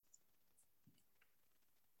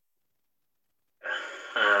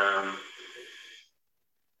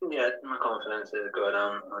Yeah, my confidence is good.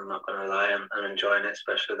 I'm not going to lie. I'm enjoying it,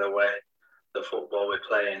 especially the way the football we're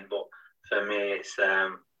playing. But for me, it's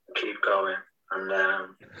keep going, and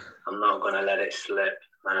I'm not going to let it slip.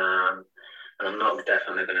 And I'm not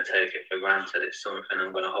definitely going to take it for granted. It's something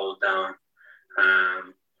I'm going to hold down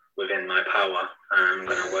within my power. I'm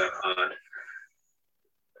going to work hard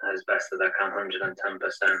as best as I can, 110%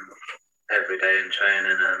 every day in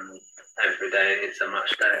training, and every day it's a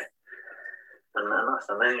match day. And that's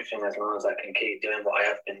the main thing. As long as I can keep doing what I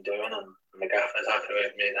have been doing, and the gaffer's happy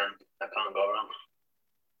with me, then I can't go wrong.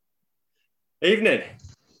 Evening.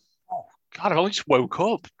 Oh, God, I've only just woke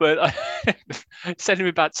up, but sending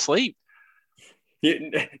me back to sleep.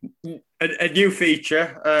 A new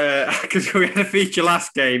feature, because we had a feature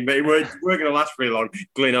last game, but it weren't going to last very long.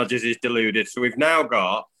 Glyn Hodges is deluded. So we've now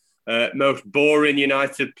got most boring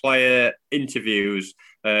United player interviews.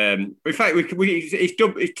 In fact,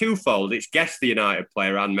 it's twofold. It's guess the United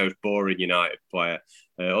player and most boring United player.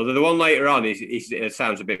 Although the one later on it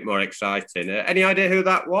sounds a bit more exciting. Any idea who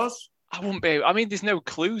that was? I wouldn't be. I mean, there's no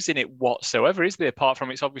clues in it whatsoever, is there? Apart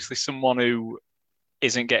from it's obviously someone who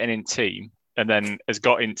isn't getting in team and then has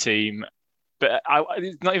got in team. But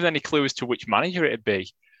there's not even any clue as to which manager it'd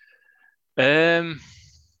be. Higden?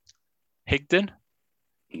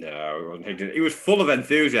 No, it wasn't Higden. He was full of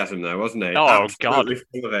enthusiasm, though, wasn't he? Oh, Absolutely God.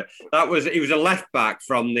 Full of it. He was a left back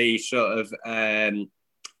from the sort of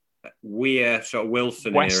Weir, sort of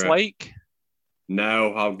Wilson Westlake? era.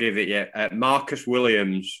 No, I'll give it you. Marcus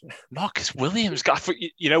Williams. Marcus Williams? God,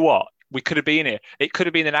 you know what? We could have been here. It could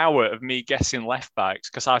have been an hour of me guessing left backs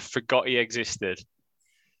because I forgot he existed.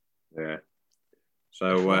 Yeah.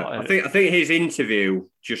 So I think his interview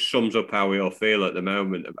just sums up how we all feel at the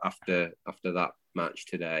moment after that match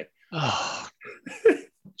today. Oh,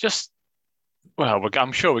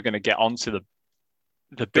 I'm sure we're going to get onto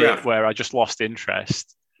the bit where I just lost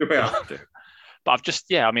interest. We have to. But I've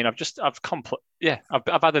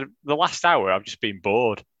had the last hour. I've just been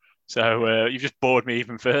bored. So you've just bored me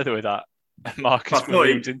even further with that Marcus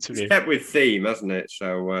Williams interview. It's kept with theme, hasn't it?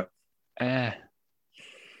 So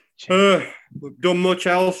we've done much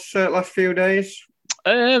else last few days.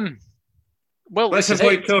 Well, let's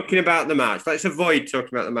avoid talking about the match. Let's avoid talking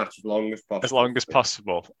about the match as long as possible. As long as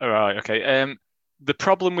possible. All right. Okay. The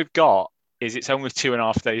problem we've got is it's only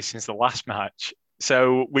 2.5 days since the last match.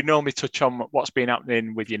 So we normally touch on what's been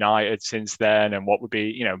happening with United since then and what would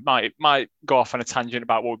be, might go off on a tangent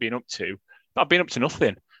about what we've been up to. But I've been up to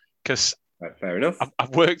nothing because fair enough.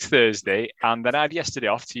 I've worked Thursday and then I had yesterday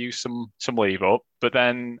off to use some leave up. But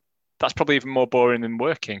then that's probably even more boring than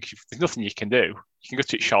working because there's nothing you can do. You can go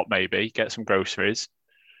to the shop maybe, get some groceries,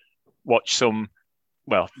 watch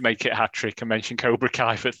make it a hat trick and mention Cobra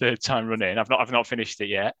Kai for third time running. I've not finished it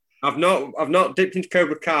yet. I've not dipped into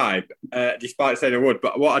Cobra Kai, despite saying I would.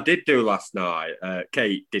 But what I did do last night,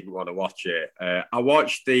 Kate didn't want to watch it. I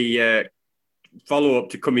watched the follow-up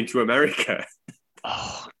to Coming to America.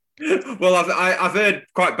 Oh. Well, I've heard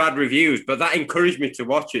quite bad reviews, but that encouraged me to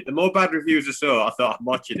watch it. The more bad reviews I saw, I thought I'm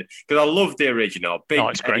watching it because I love the original.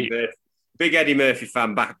 It's great. Big Eddie Murphy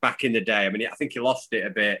fan back in the day. I mean, I think he lost it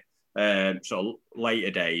a bit sort of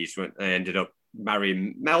later days when they ended up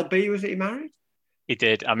marrying Mel B. Was it he married? He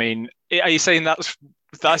did. I mean, are you saying that's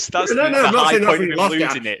no, the high point of him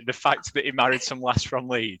losing it? The fact that he married some lass from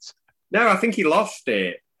Leeds? No, I think he lost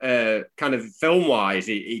it. Kind of film-wise,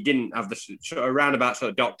 he didn't have the sort of roundabout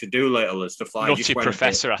sort of Dr. Dolittle and stuff like that. Nutty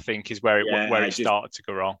Professor, I think, is where it started to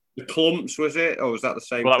go wrong. The Clumps, was it? Or was that the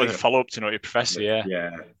same Well, that thing? was a follow-up to Nutty Professor, yeah.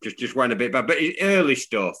 Yeah, just went a bit bad. But his early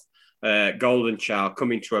stuff, Golden Child,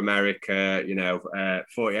 Coming to America,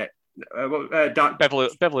 48... Beverly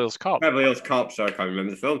Hills Cop. Beverly Hills Cop, sorry, I can't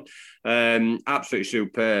remember the film. Absolutely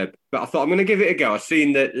superb. But I thought I'm going to give it a go. I've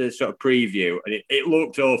seen the sort of preview and it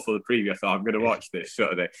looked awful, the preview. I thought I'm going to watch this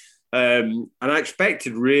sort of thing. And I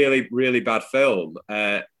expected really, really bad film.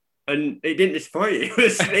 And it didn't disappoint.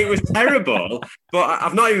 It was terrible. But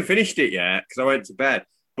I've not even finished it yet because I went to bed.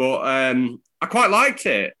 But I quite liked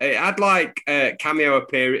it. It had cameo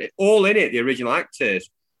appearance, all in it, the original actors.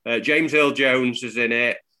 James Earl Jones is in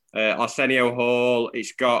it. Arsenio Hall.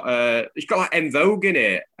 It's got like En Vogue in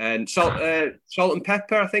it, and Salt and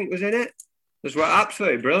Pepper, I think, was in it as well.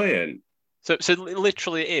 Absolutely brilliant. So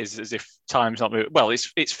literally, it is as if time's not moving. Well,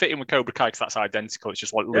 it's fitting with Cobra Kai because that's identical. It's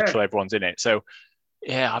just like literally everyone's in it. So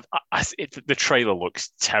yeah, the trailer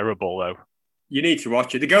looks terrible though. You need to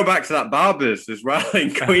watch it. They go back to that Barbers as well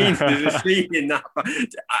in Queens. There's a scene in that.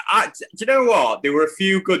 Do you know what? There were a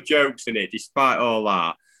few good jokes in it, despite all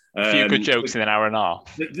that. A few good jokes in an hour and a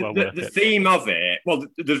half. The theme of it, well,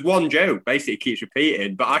 there's one joke basically keeps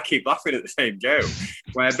repeating, but I keep laughing at the same joke.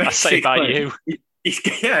 Where I say about you.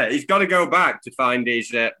 he's got to go back to find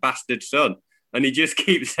his bastard son. And he just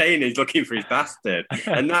keeps saying he's looking for his bastard.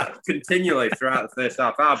 And that continually throughout the first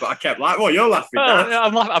half hour. But I kept like, well, you're laughing.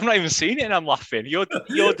 I've not even seen it and I'm laughing. Your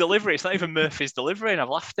delivery, it's not even Murphy's delivery and I've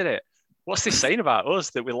laughed at it. What's this saying about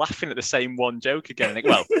us that we're laughing at the same one joke again?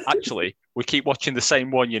 Well, actually, we keep watching the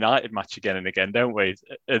same one United match again and again, don't we?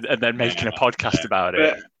 And then making a podcast about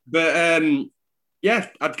it. But yeah,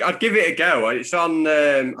 I'd give it a go. It's on,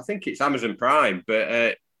 I think it's Amazon Prime,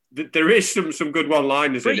 but there is some good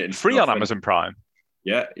one-liners in it. Free on Amazon Prime?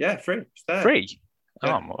 Yeah, free. It's there. Free?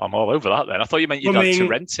 Yeah. Oh, I'm all over that then. I thought you meant you'd have to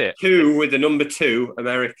rent it. 2 with the number 2,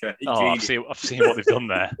 America. I've seen what they've done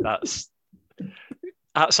there.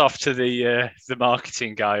 Hats off to the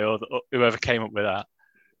marketing guy or whoever came up with that.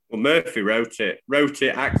 Well, Murphy wrote it,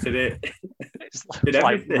 acted it. It's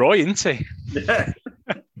like Roy, isn't he? Yeah.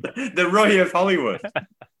 The Roy of Hollywood.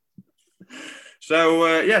 So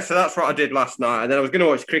that's what I did last night. And then I was going to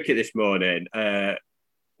watch cricket this morning.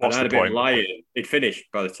 What's the point? Lying. It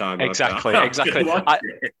finished by the time. Exactly.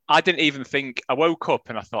 I didn't even think. I woke up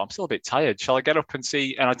and I thought I'm still a bit tired. Shall I get up and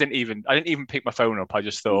see? And I didn't even pick my phone up. I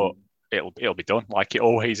just thought it'll be done, like it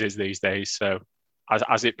always is these days. So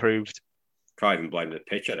as it proved. Can't even blame the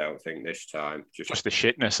pitch. I don't think this time. Just the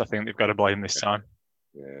shitness. I think they've got to blame this time.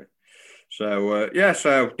 Yeah.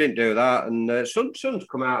 So didn't do that, and sun's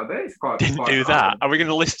come out a bit. It's quite didn't do that. Are we going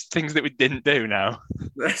to list things that we didn't do now?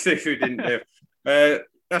 Let's see if we didn't do.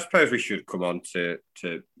 I suppose we should come on to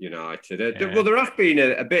United. Well, there has been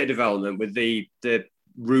a bit of development with the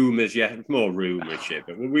rumours. Yeah, more rumours,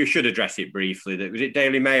 but we should address it briefly. That was it.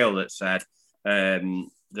 Daily Mail that said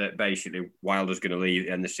that basically Wilder's going to leave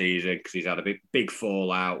in the season because he's had a big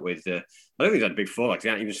fallout with. I don't think he's had a big fallout because he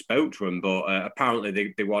hasn't even spoke to him. But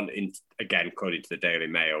apparently they want, again, according to the Daily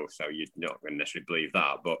Mail, so you're not going to necessarily believe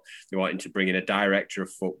that, but they want him to bring in a director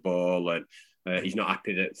of football, and he's not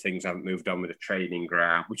happy that things haven't moved on with the training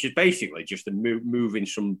ground, which is basically just moving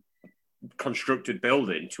some constructed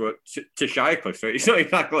building to Shirecliffe. So it's not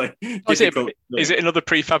exactly difficult. Is it another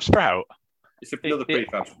prefab sprout? It's another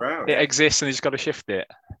prefab sprout. It exists and he's got to shift it.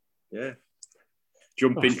 Yeah.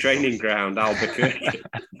 Jumping training ground, Albuquerque.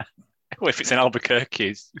 Well, if it's in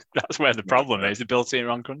Albuquerque, that's where the problem is. They built it in the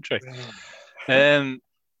wrong country.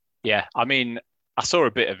 Yeah, I mean, I saw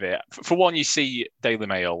a bit of it. For one, you see Daily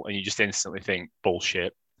Mail and you just instantly think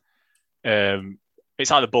bullshit.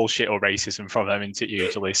 It's either bullshit or racism from them, isn't it,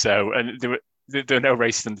 usually? So, and there are no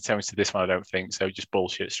racist undertones to this one, I don't think. So just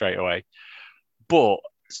bullshit straight away. But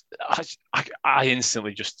I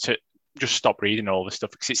instantly just stopped reading all this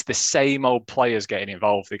stuff because it's the same old players getting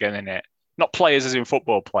involved again in it. Not players as in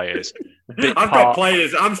football players. I've got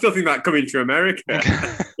players. I'm still thinking about coming to America.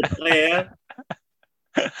 Player.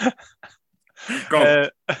 Go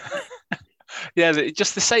on. Yeah,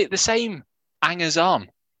 just the same hangers on.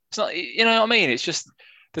 It's not, you know what I mean? It's just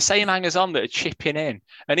the same hangers on that are chipping in,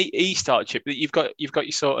 and he started chipping. You've got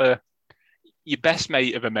your sort of your best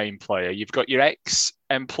mate of a main player. You've got your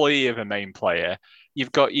ex-employee of a main player.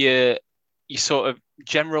 You've got your sort of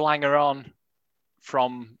general hanger on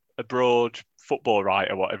from abroad, football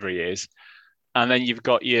writer, whatever he is, and then you've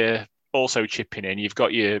got your also chipping in. You've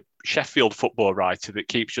got your Sheffield football writer that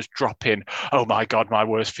keeps just dropping, oh my God, my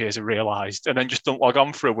worst fears are realised, and then just don't log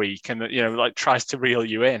on for a week and, like tries to reel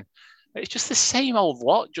you in. It's just the same old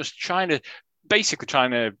lot, just trying to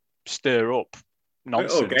stir up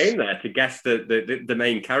nonsense. Little game there to guess the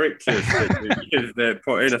main characters that they're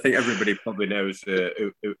put in. I think everybody probably knows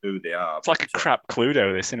who they are. It's like a crap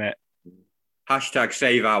Cluedo, this, isn't it? Hashtag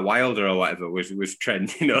Save Our Wilder or whatever was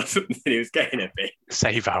trending or something. He was getting a bit.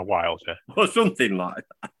 Save Our Wilder. Or something like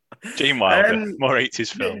that. Gene Wilder, more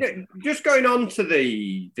 80s film. Just going on to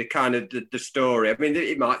the kind of the story. I mean,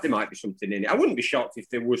 there might be something in it. I wouldn't be shocked if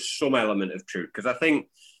there was some element of truth, because I think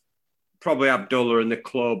probably Abdullah and the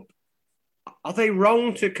club, are they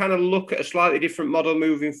wrong to kind of look at a slightly different model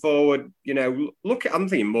moving forward? I'm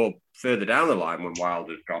thinking more further down the line when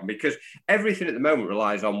Wilder's gone, because everything at the moment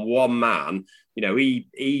relies on one man.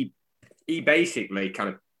 He basically kind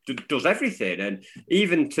of does everything, and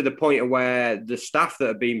even to the point of where the staff that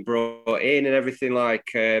have been brought in and everything, like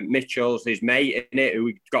Mitchell's his mate in it, who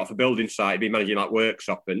we got for building site, he'd been managing like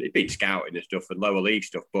workshop and he'd been scouting and stuff and lower league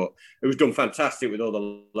stuff, but it was done fantastic with all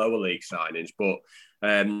the lower league signings. But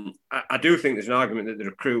I do think there's an argument that the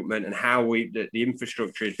recruitment and how the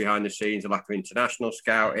infrastructure is behind the scenes, the lack of international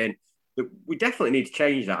scouting, that we definitely need to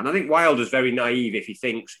change that. And I think Wilder's very naive if he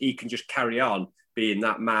thinks he can just carry on being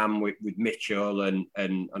that man with Mitchell and I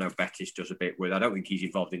know Betis does a bit with. I don't think he's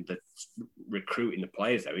involved in the recruiting the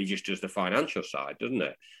players though. He just does the financial side, doesn't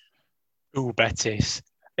it? Ooh, Betis.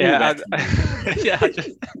 Yeah,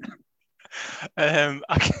 Betis. I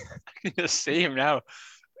can just see him now.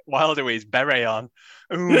 Wilder with his beret on.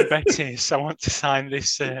 Ooh, Betis, I want to sign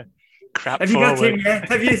this crap. Have you got him yet?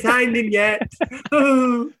 Have you signed him yet?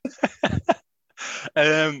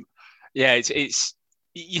 Yeah, it's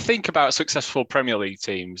you think about successful Premier League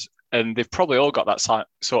teams, and they've probably all got that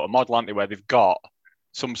sort of model, haven't they, where they've got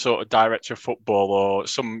some sort of director of football or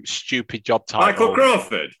some stupid job title. Michael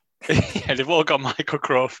Crawford. Yeah, they've all got Michael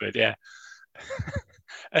Crawford. Yeah.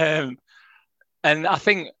 And I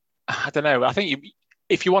think, I don't know, I think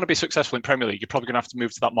if you want to be successful in Premier League, you're probably going to have to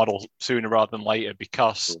move to that model sooner rather than later,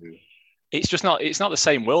 because it's not the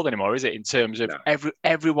same world anymore, is it? In terms of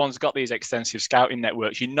everyone's got these extensive scouting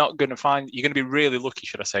networks. You're going to be really lucky,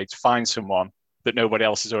 should I say, to find someone that nobody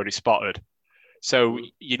else has already spotted. So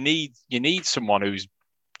you need someone whose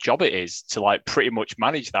job it is to like pretty much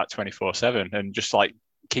manage that 24/7 and just like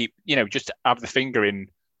keep, just have the finger in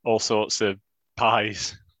all sorts of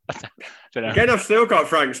pies. Again, I've still got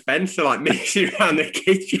Frank Spencer like mixing around the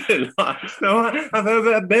kitchen. Like, so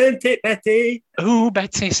I've burnt it, Betty. Oh,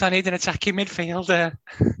 Betis, I need an attacking midfielder.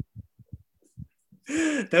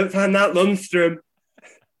 Don't find that Lundstrom.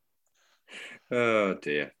 Oh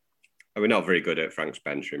dear. We're not very good at Frank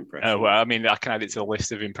Spencer impressions. Oh, well, I mean, I can add it to the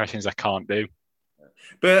list of impressions I can't do.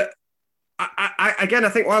 But I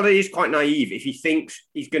think Wilder is quite naive if he thinks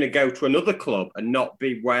he's going to go to another club and not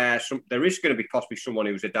be where there is going to be possibly someone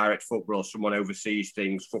who's a direct footballer, someone oversees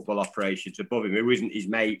things, football operations above him, who isn't his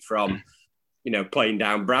mate from, playing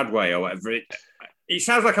down Bradway or whatever. It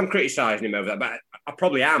sounds like I'm criticising him over that, but I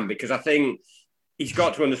probably am, because I think he's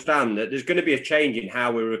got to understand that there's going to be a change in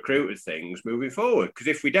how we recruit things moving forward. Because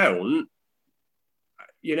if we don't,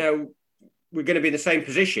 we're going to be in the same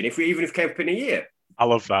position even if we came up in a year. I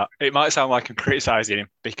love that. It might sound like I'm criticising him,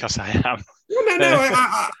 because I am. Well, no,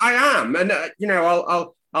 I am, and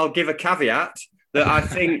I'll give a caveat that I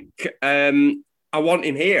think I want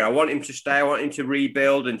him here. I want him to stay. I want him to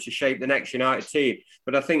rebuild and to shape the next United team.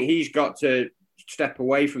 But I think he's got to step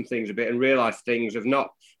away from things a bit and realise things have not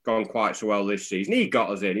gone quite so well this season. He got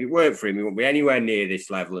us in. It worked for him. He won't be anywhere near this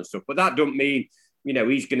level and stuff. But that doesn't mean,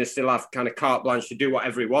 he's going to still have kind of carte blanche to do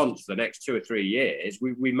whatever he wants for the next 2 or 3 years.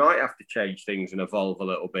 We might have to change things and evolve a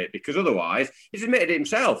little bit, because otherwise, he's admitted it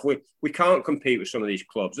himself, we can't compete with some of these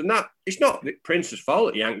clubs. And that it's not Prince's fault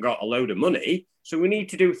that he ain't got a load of money. So we need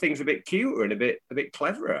to do things a bit cuter and a bit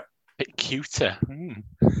cleverer. A bit cuter.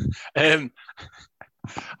 Yeah,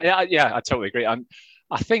 I totally agree. I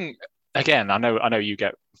think, again, I know you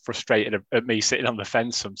get frustrated at me sitting on the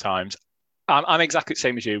fence sometimes. I'm exactly the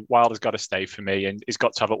same as you. Wilder's got to stay for me, and he's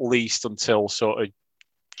got to have at least until sort of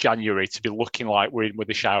January to be looking like we're in with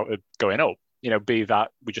a shout of going up. Be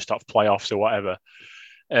that we just have playoffs or whatever.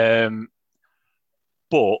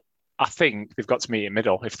 But I think they've got to meet in the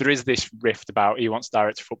middle. If there is this rift about he wants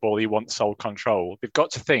director football, he wants sole control, they've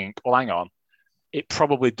got to think, well, hang on, it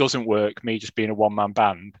probably doesn't work, me just being a one-man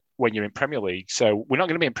band when you're in Premier League. So we're not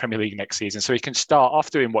going to be in Premier League next season. So he can start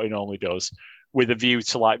off doing what he normally does, with a view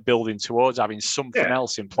to like building towards having something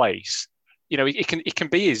else in place. It can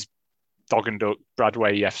be his dog and duck,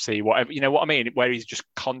 Bradway FC, whatever, you know what I mean, where he just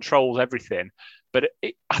controls everything. But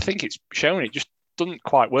I think it's shown it just doesn't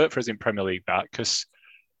quite work for us in Premier League, that, because,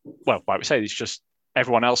 well, like we say, it's just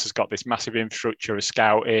everyone else has got this massive infrastructure of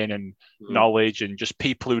scouting and knowledge and just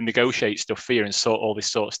people who negotiate stuff here and sort all this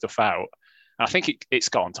sort of stuff out. And I think it's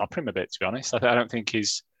got on top of him a bit, to be honest. I don't think he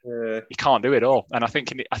can't do it all. And I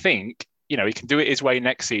think he can do it his way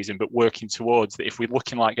next season, but working towards that. If we're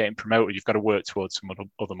looking like getting promoted, you've got to work towards some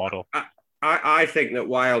other model. I think that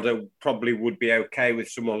Wilder probably would be okay with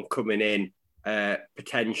someone coming in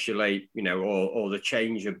potentially, or the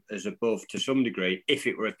change as above to some degree, if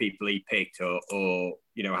it were people he picked or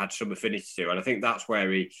had some affinity to. And I think that's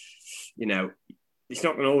where he, it's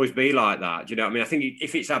not going to always be like that. Do you know what I mean? I think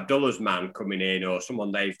if it's Abdullah's man coming in or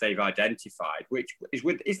someone they've identified, which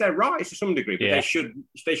is their right to some degree, but they should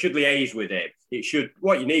liaise with him.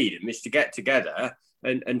 What you need him is to get together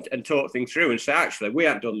and talk things through and say, actually, we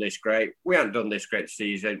haven't done this great. We haven't done this great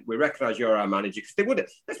season. We recognise you're our manager. Because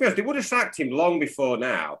let's be honest, they would have sacked him long before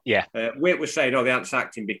now. Yeah. Witt was saying, they haven't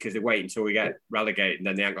sacked him because they wait until we get relegated and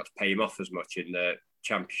then they haven't got to pay him off as much in the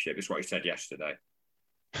Championship. That's what he said yesterday.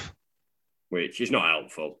 Which is not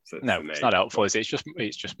helpful. For me. It's not helpful, is it?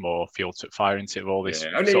 It's just more fuel to fire into all this.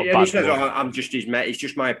 Yeah. And he says, I'm just his mate. It's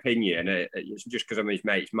just my opinion. It's just because I'm his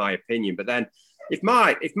mate. It's my opinion. But then, if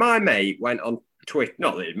my mate went on Twitter,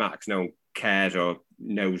 not that it matters, no one cares or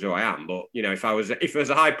knows who I am. But if I was a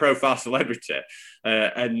high profile celebrity,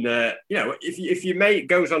 if your mate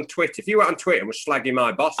goes on Twitter, if you went on Twitter and was slagging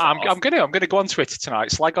my boss, I'm gonna go on Twitter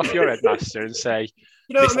tonight, slag off your headmaster, and say,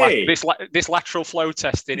 You know what I mean? This lateral flow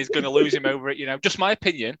testing is going to lose him over it. Just my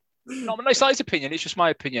opinion. It's not his opinion. It's just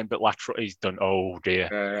my opinion. But lateral, he's done. Oh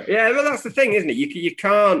dear. Yeah, well, that's the thing, isn't it? You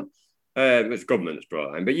can't. It's government that's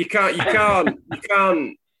brought in, but you can't.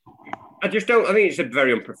 I just don't. I think it's a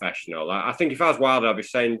very unprofessional. I think if I was Wilder, I'd be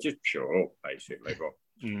saying just shut up, basically. But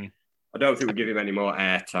I don't think we give him any more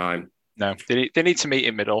airtime. No, they need to meet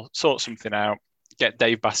in middle, sort something out. Get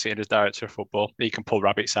Dave Bassett in as director of football. He can pull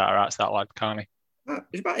rabbits out of rats, that lad, can't he?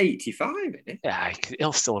 He's about 85, isn't he? Yeah,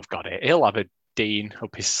 he'll still have got it. He'll have a Dean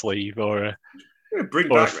up his sleeve or bring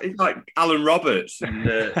back he's like Alan Roberts and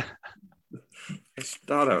I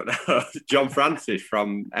don't know, John Francis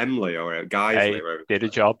from Emily or Guiseley. Hey, did a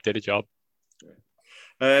job.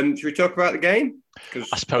 Should we talk about the game?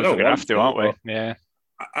 I suppose we're going to have to, aren't we? Yeah.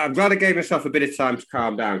 I'm glad I gave myself a bit of time to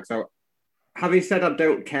calm down. So, having said I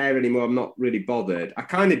don't care anymore, I'm not really bothered. I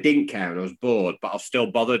kind of didn't care and I was bored, but I was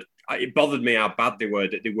still bothered. It bothered me how bad they were,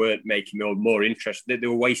 that they weren't making me more interested. They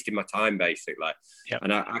were wasting my time, basically. Yep.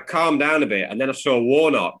 And I calmed down a bit. And then I saw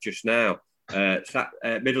Warnock just now.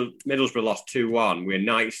 Middlesbrough lost 2-1 with a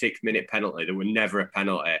 96-minute penalty. There were never a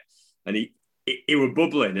penalty. And he was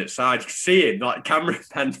bubbling at side. You could see him, like camera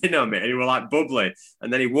panned in on me, and he was like bubbling.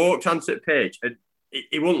 And then he walked onto the pitch and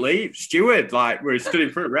he wouldn't leave. Steward, where he stood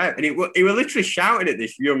in front of ref, and he was literally shouting at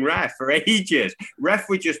this young ref for ages. Ref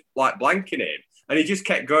was just like blanking him, and he just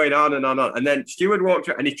kept going on and on. And then Steward walked,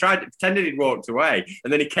 and he pretended he'd walked away,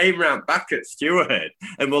 and then he came round back at Steward,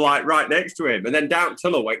 and were like right next to him. And then down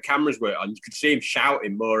tunnel where cameras were on, you could see him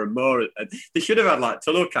shouting more and more. And they should have had like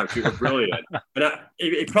tunnel cams. It was brilliant. And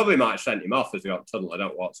he probably might have sent him off as they got tunnel. I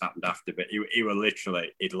don't know what's happened after, but he was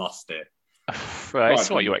literally, he'd lost it. Well, it's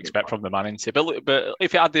what you expect from the man, isn't it? But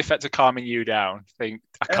if it had the effect of calming you down, think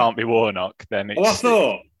I can't be Warnock, then it's... I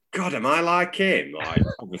thought, God, am I like him?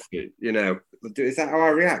 Obviously, is that how I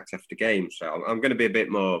react after games? So I'm going to be a bit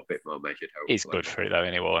more measured. Hopefully. He's good for it though,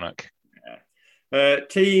 isn't he, Warnock? Yeah.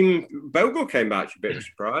 Team Bogle came back to a bit of a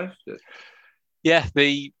surprise. Yeah,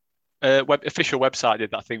 the official website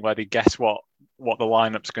did that thing where they guess what the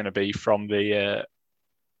lineup's going to be from the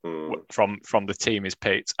from the team is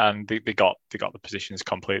picked, and they got the positions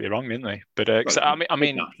completely wrong, didn't they? But so, I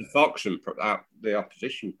mean, the Fox and the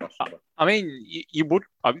opposition possibly. I mean, you would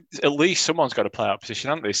at least someone's got to play out position,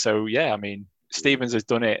 haven't they? So yeah, I mean, Stevens has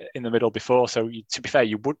done it in the middle before, so to be fair,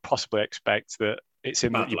 you would possibly expect that it's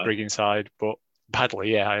him that you bring inside, but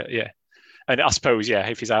badly, yeah. And I suppose,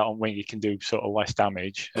 if he's out on wing, he can do sort of less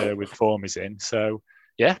damage with form he's in. So.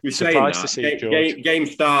 Yeah, we're surprised to see George. Game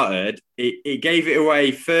started. He gave it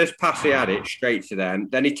away. First pass he had it straight to them.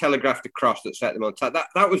 Then he telegraphed a cross that set them on top.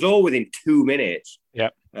 That was all within 2 minutes. Yeah,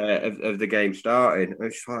 of the game starting.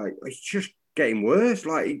 It's like it's just getting worse.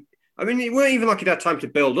 It weren't even like he'd had time to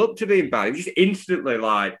build up to being bad. He was just instantly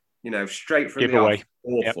straight from the off.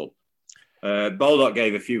 Awful. Yep. Baldock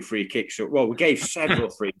gave a few free kicks. Well, we gave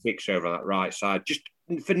several free kicks over on that right side. Just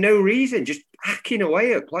for no reason, just hacking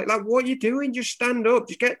away at play. Like, what are you doing? Just stand up.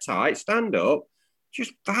 Just get tight. Stand up.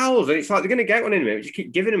 Just fouls. And it's like they're going to get one in a minute. Just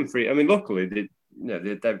keep giving them free. I mean, luckily,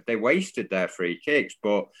 they wasted their free kicks,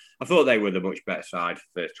 but I thought they were the much better side for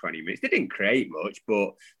the first 20 minutes. They didn't create much, but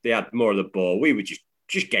they had more of the ball. We would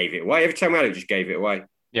just gave it away. Every time we had it, just gave it away.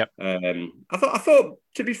 Yep. I thought,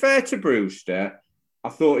 to be fair to Brewster, I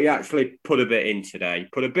thought he actually put a bit in today,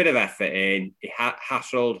 put a bit of effort in. He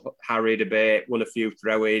hassled, harried a bit, won a few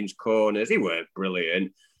throw-ins, corners. He weren't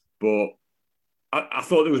brilliant, but I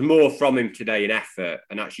thought there was more from him today in effort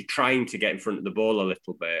and actually trying to get in front of the ball a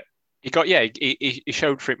little bit. He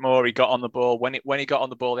showed for it more. He got on the ball. When he got on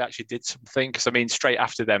the ball, he actually did something. Because I mean, straight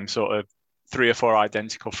after them, sort of 3 or 4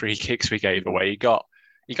 identical free kicks we gave away, he got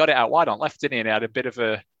it out wide on left, didn't he? And he had a bit of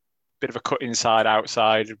a cut inside,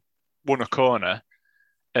 outside, won a corner.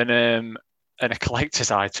 And a collector's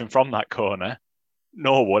item from that corner.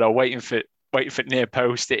 Norwood are waiting for near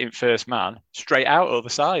post, hitting first man, straight out other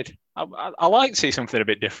side. I like to see something a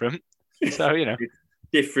bit different. So,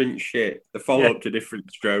 different shit. The follow-up to different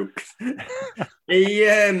strokes. He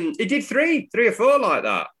did three or four like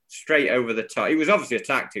that, straight over the top. It was obviously a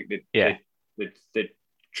tactic that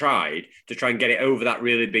tried to try and get it over that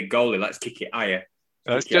really big goalie. Let's kick it higher.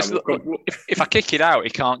 It's just if I kick it out, he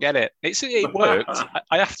can't get it. It worked.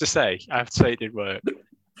 I have to say it did work.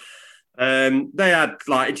 They had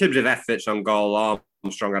in terms of efforts on goal.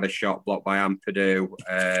 Armstrong had a shot blocked by Ampadu.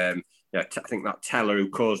 I think that Teller who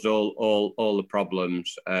caused all the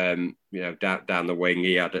problems. Down the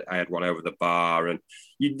wing, I had one over the bar, and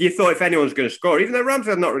you thought if anyone's going to score, even though Ramsey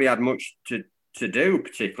had not really had much to do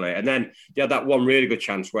particularly, and then you had that one really good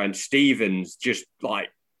chance when Stevens just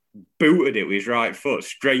booted it with his right foot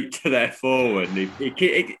straight to their forward. And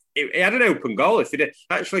he had an open goal if he'd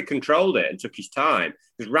actually controlled it and took his time.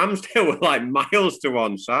 Because Ramsdale were like miles to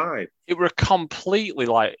one side. It were completely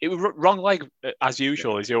like it was wrong leg as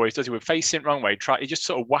usual, as he always does. He was facing wrong way. He just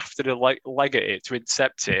sort of wafted a leg at it to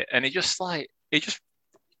intercept it, and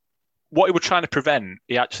what he was trying to prevent,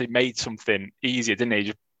 he actually made something easier, didn't he?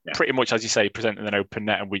 Just pretty much, as you say, presenting an open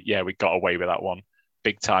net, and we got away with that one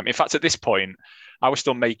big time. In fact, at this point, I was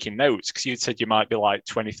still making notes because you said you might be like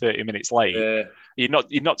 20, 30 minutes late. You'd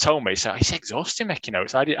not told me, so it's exhausting making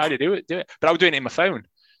notes. I did do it, but I was doing it in my phone.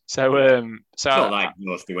 So, it's not like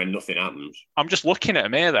exhausting when nothing happens. I'm just looking at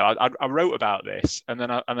him here though. I wrote about this, and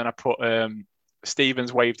then I put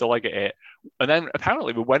Stevens waved a leg at it, and then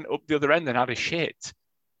apparently we went up the other end and had a shit.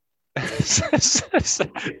 so I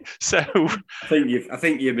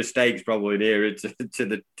think your mistake's probably nearer to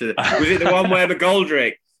the. Was it the one where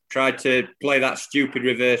McGoldrick tried to play that stupid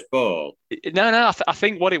reverse ball? No. I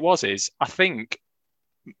think what it was is I think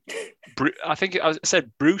I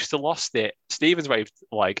said Brewster lost it. Stevens waved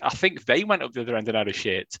like I think they went up the other end and had a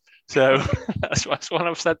shit. So that's what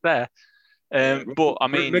I've said there. But I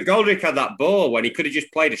mean, McGoldrick had that ball when he could have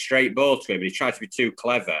just played a straight ball to him. He tried to be too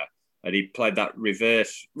clever. And he played that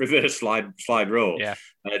reverse slide roll,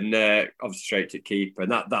 and obviously straight to keeper,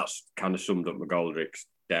 and that's kind of summed up McGoldrick's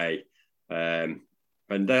day. And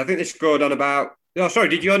I think they scored on about. Oh, sorry,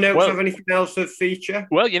 did your notes have anything else of feature?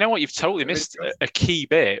 Well, you know what, you've totally missed a key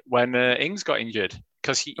bit when Ings got injured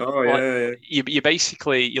because you're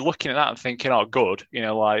basically you're looking at that and thinking, oh, good,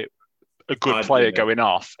 like a good player going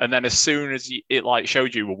off, and then as soon as it like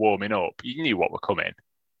showed you were warming up, you knew what were coming.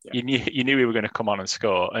 Yeah. You knew he were going to come on and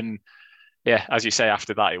score, and as you say,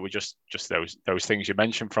 after that it was just those things you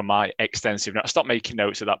mentioned from my extensive. I stopped making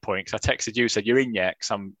notes at that point because I texted you, said you're in yet?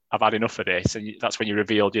 Because I've had enough of this, and that's when you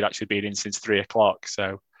revealed you'd actually been in since 3:00.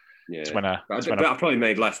 So it's when I probably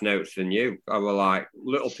made less notes than you. I was like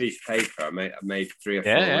little piece of paper. I made 3 or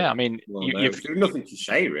 4. Yeah. I mean, you've nothing to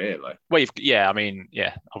say really. Well,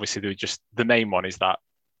 obviously there was just the main one is that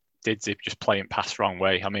Didsey just playing past wrong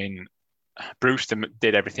way. I mean, Brewster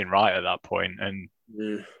did everything right at that point, and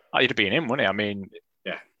he'd have been in, wouldn't he? I mean,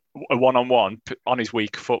 a one-on-one on his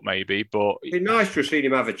weak foot, maybe, but it'd be nice to have seen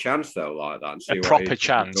him have a chance though, like that, and see a proper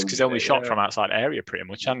chance because he only shot from outside area pretty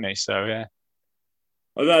much, hadn't he? So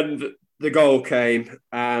and then the goal came,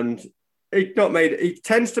 and he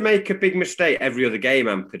tends to make a big mistake every other game,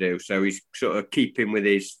 Ampadu. So he's sort of keeping with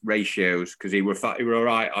his ratios because he were all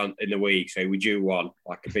right in the week. So we drew one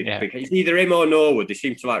like a big. It's either him or Norwood. They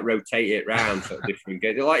seem to like rotate it around sort of different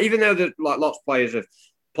games. Like even though lots of players have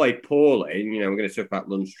played poorly, we're going to talk about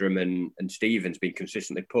Lundstrom and Stevens being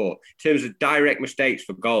consistently poor in terms of direct mistakes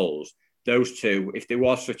for goals. Those two, if there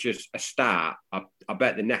was such a start, I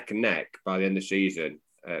bet they're neck and neck by the end of the season.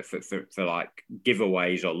 For like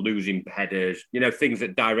giveaways or losing headers, things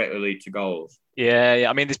that directly lead to goals. Yeah.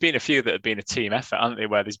 I mean, there's been a few that have been a team effort, haven't they?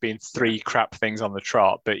 Where there's been 3 crap things on the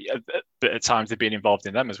trot, but at times they've been involved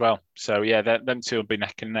in them as well. So them two will be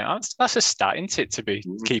neck and neck. That's a stat, isn't it, to be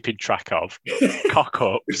keeping track of?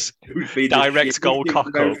 Cock-ups, direct goal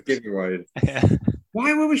cock-ups. Yeah.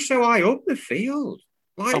 Why were we so high up the field?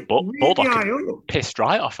 Like, Baldock pissed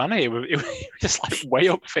right off, hasn't he? He was just like way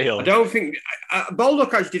upfield. I don't think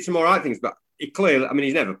Baldock actually did some all right things, but he clearly, I mean,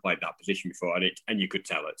 he's never played that position before, and you could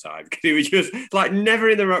tell at times because he was just like never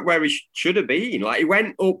in the right where he should have been. Like he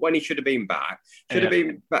went up when he should have been back. Should have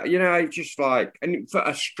been back, just like, and for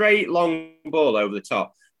a straight long ball over the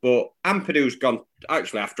top. But Ampadu's gone.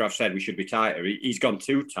 Actually, after I've said we should be tighter, he's gone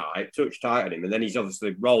too tight, touch tight on him, and then he's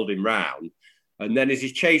obviously rolled him round. And then as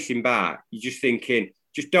he's chasing back, you're just thinking,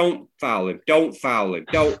 just don't foul him. Don't foul him.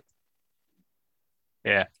 Don't.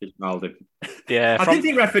 Yeah. Just fouled him. Yeah. I didn't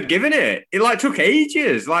think ref had given it. It took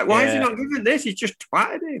ages. Why is he not giving this? He's just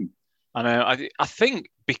twatted him. I know. I think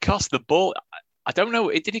because the ball, I don't know,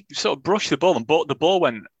 it did sort of brush the ball and the ball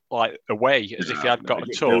went away as if he had got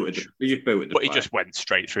a touch. He just booted the But he just went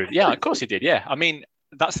straight through. Yeah, of course he did. Yeah. I mean,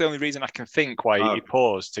 that's the only reason I can think why he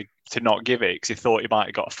paused to not give it because he thought he might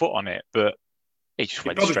have got a foot on it. But he just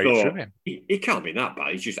went straight through him. He can't be that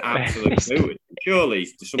bad. He's just absolutely booted. Surely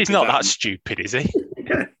he's not that stupid, is he?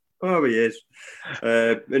 Yeah. Oh, he is.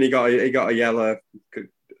 And he got a yellow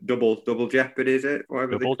double jeopardy, is it?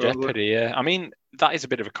 Whatever double jeopardy, yeah. I mean, that is a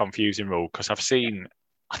bit of a confusing rule because I've seen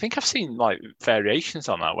variations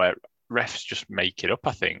on that where refs just make it up.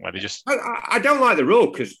 I think where they just. I don't like the rule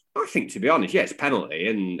because I think, to be honest, it's penalty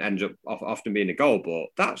and ends up often being a goal, but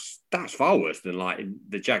that's far worse than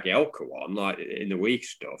the Jagielka one, in the week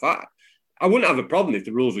stuff. I wouldn't have a problem if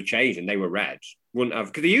the rules were changed and they were red. Wouldn't have,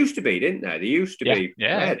 because they used to be, didn't they? They used to be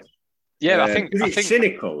red. Yeah, It's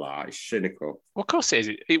cynical. That it's cynical. Well, of course it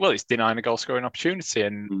is. It's denying a goal scoring opportunity,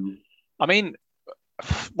 and I mean,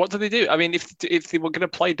 what do they do? I mean, if they were going to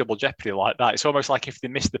play double jeopardy like that, it's almost like if they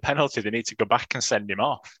miss the penalty, they need to go back and send him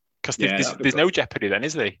off because there's no jeopardy then,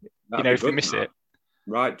 is there? If they miss it,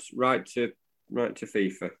 right to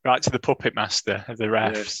FIFA, right to the puppet master of the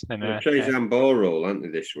refs. Yeah. And changed the handball rule, haven't they,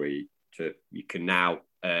 this week? You can now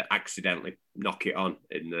accidentally knock it on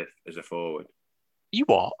as a forward. You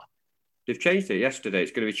what? They've changed it yesterday.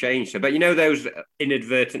 It's going to be changed. But those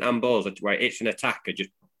inadvertent handballs where it's an attacker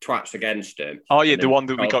just twats against him. Oh yeah, the one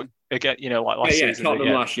that we got again. Like last season.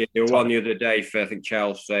 Tottenham last year. There was one the other day for I think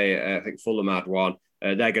Chelsea. I think Fulham had one.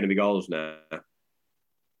 They're going to be goals now.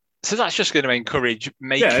 So that's just going to encourage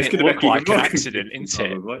making it look like an accident, isn't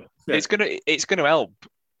it? Yeah. It's going to help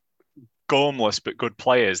gormless but good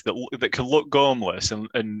players that can look gormless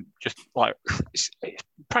and just like it's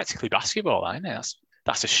practically basketball, isn't it?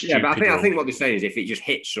 That's a stupid. Yeah, but I think what they're saying is if it just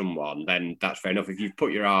hits someone, then that's fair enough. If you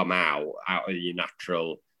put your arm out of your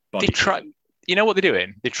natural body, you know what they're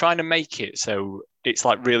doing? They're trying to make it so it's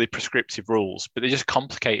like really prescriptive rules, but they're just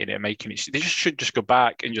complicating it and making it. They should just go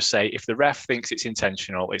back and just say if the ref thinks it's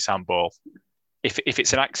intentional, it's handball. If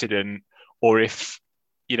it's an accident or if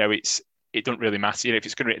it doesn't really matter. If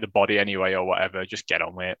it's going to hit the body anyway or whatever, just get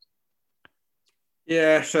on with it.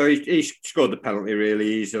 Yeah, so he scored the penalty really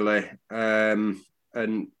easily.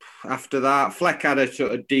 And after that, Fleck had a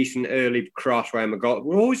sort of decent early cross where McGoldrick.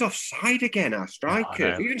 We're always offside again, our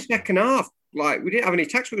strikers. Even second half, like we didn't have any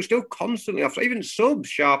attacks, but we're still constantly offside. Even subs,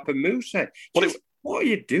 Sharp and Musa. What are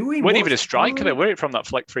you doing? Wasn't even a striker there, were it, from that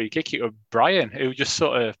Fleck free kick? It was Brian, who just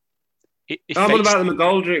sort of... I'm on about the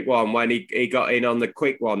McGoldrick one when he got in on the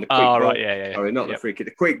quick one. The quick ball. Right, yeah. Sorry, not the free kick.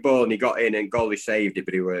 The quick ball, and he got in, and goalie saved it,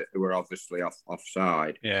 but they were obviously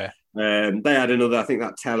offside. Yeah. They had another. I think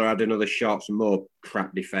that Teller had another shot, some more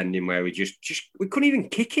crap defending where we just we couldn't even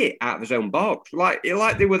kick it out of his own box. Like they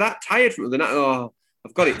were that tired from the night. Oh,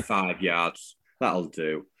 I've got it 5 yards. That'll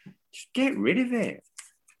do. Just get rid of it.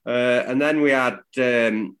 And then we had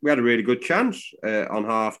a really good chance on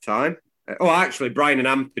half time. Actually, Brian and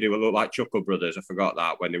Ampadu looked like Chuckle Brothers. I forgot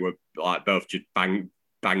that when they were like both just banged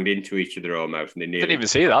into each other almost. And they didn't even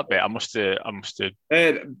see that bit. I must have.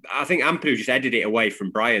 I think Ampadu just headed it away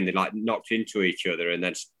from Brian. They like knocked into each other, and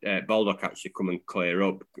then Baldock actually come and clear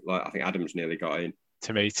up. Like I think Adams nearly got in.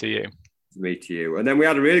 To me, to you. And then we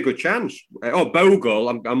had a really good chance. Bogle,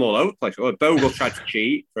 I'm all over the place. Bogle tried to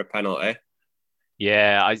cheat for a penalty.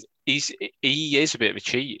 Yeah, he is a bit of a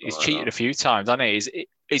cheat. He's cheated a few times, hasn't he?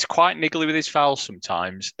 He's quite niggly with his fouls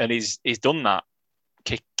sometimes, and he's done that,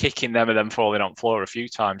 kicking them and them falling on the floor a few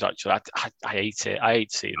times. Actually, I hate it. I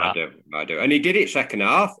hate to see that. I do. And he did it second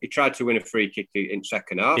half. He tried to win a free kick in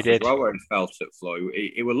second half as well, where he felt at flow.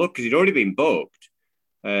 He would look because he'd already been booked.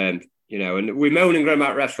 And we moan and groan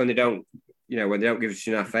about refs when they don't give us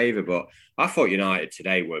in our favour. But I thought United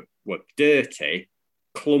today were dirty,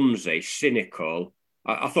 clumsy, cynical.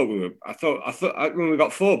 I thought when we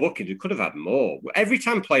got 4 bookings, we could have had more. Every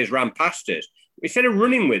time players ran past us, instead of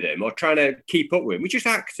running with him or trying to keep up with him, we just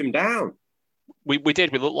hacked him down. We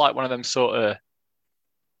did. We looked like one of them sort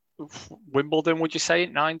of Wimbledon, would you say,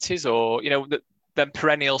 90s, or them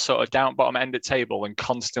perennial sort of down bottom end of table and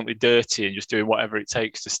constantly dirty and just doing whatever it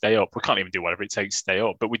takes to stay up. We can't even do whatever it takes to stay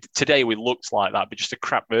up. But today we looked like that, but just a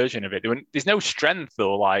crap version of it. There's no strength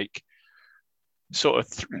or like sort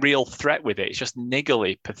of real threat with it. It's just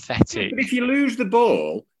niggly, pathetic. But if you lose the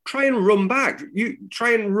ball, try and run back. You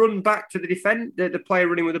try and run back to the player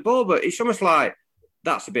running with the ball, but it's almost like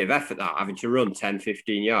that's a bit of effort, that having to run 10,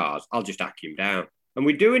 15 yards. I'll just hack him down. And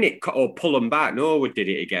we're doing it or pull them back. Norwood did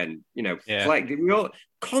it again. Like we're all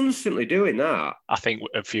constantly doing that. I think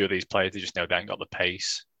a few of these players, they just know they ain't got the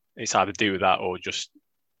pace. It's either do that or just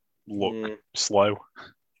look slow.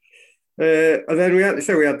 And then we had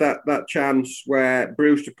that chance where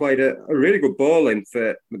Brewster played a really good ball in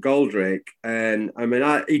for McGoldrick, and I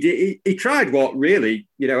mean he tried what really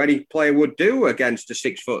any player would do against a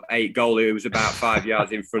 6'8" goalie who was about 5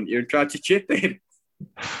 yards in front of you and tried to chip him.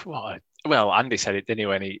 Well, Andy said it, didn't he,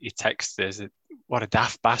 when he texted us? What a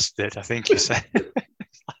daft bastard! I think he said.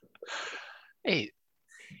 Hey,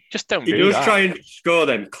 just don't do that. He does try and score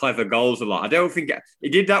them clever goals a lot. I don't think he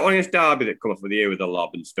did that one against Derby that come off of the ear with a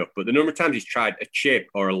lob and stuff. But the number of times he's tried a chip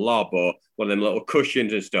or a lob or one of them little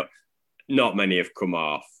cushions and stuff, not many have come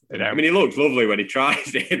off. I mean, he looks lovely when he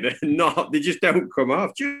tries it, but they just don't come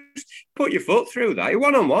off. Just put your foot through that. You're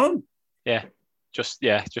 1-on-1. Yeah,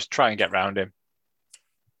 just try and get round him.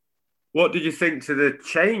 What did you think to the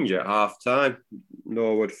change at half time?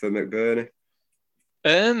 Norwood for McBurney.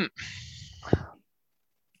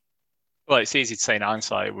 Well, it's easy to say in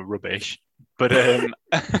hindsight we're rubbish, but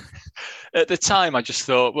at the time I just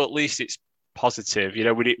thought, well, at least it's positive.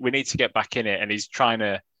 We need to get back in it, and he's trying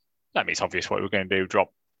to. I mean, it's obvious what we're going to do: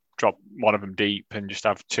 drop one of them deep and just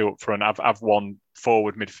have two up front. Have one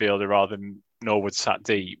forward midfielder rather than Norwood sat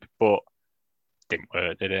deep, but didn't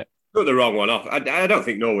work, did it? Got the wrong one off. I don't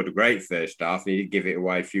think Norwood were great first half. He did give it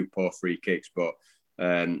away, a few poor free kicks, but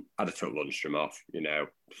I'd have took Lundstram off.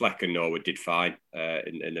 Fleck and Norwood did fine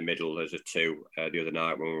in the middle as a 2 the other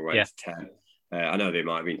night when we went to 10. I know they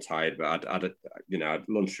might have been tired, but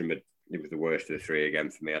Lundstram it was the worst of the 3 again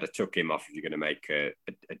for me. I'd have took him off if you're going to make a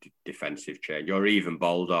defensive change, or even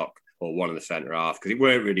Baldock or one of the centre half, because it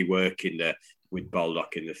weren't really working with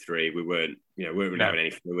Baldock in the 3. We weren't having any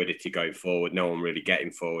fluidity going forward. No one really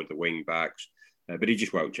getting forward, the wing backs. But he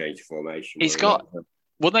just won't change the formation.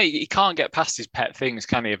 He can't get past his pet things,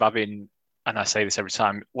 can he, of having, and I say this every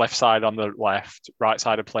time, left side on the left, right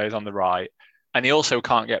side of players on the right. And he also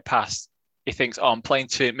can't get past, he thinks, I'm playing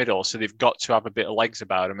 2 at middle, so they've got to have a bit of legs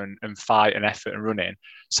about them and fight and effort and running.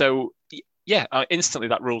 So, yeah, instantly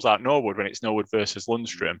that rules out Norwood when it's Norwood versus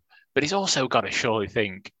Lundstram. But he's also got to surely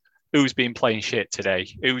think, who's been playing shit today?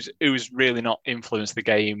 Who's really not influenced the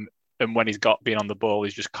game, and when he's been on the ball,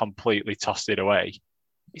 he's just completely tossed it away.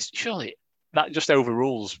 Surely that just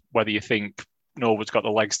overrules whether you think Norwood's got the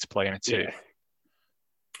legs to play in a 2. Yeah.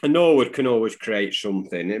 And Norwood can always create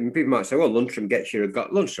something. And people might say, well, Lundstram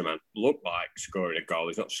Lundstram look like scoring a goal.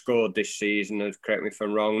 He's not scored this season, correct me if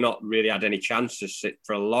I'm wrong, not really had any chances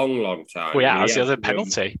for a long, long time. Well, yeah, he has a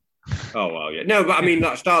penalty. Oh, well, yeah. No, but I mean,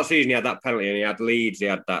 that start season, he had that penalty and he had Leeds, he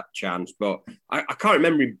had that chance. But I can't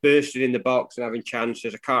remember him bursting in the box and having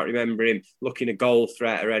chances. I can't remember him looking a goal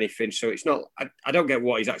threat or anything. So it's not, I don't get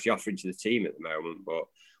what he's actually offering to the team at the moment, but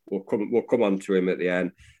we'll come on to him at the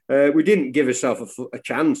end. We didn't give ourselves a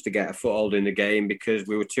chance to get a foothold in the game because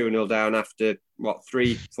we were 2-0 down after,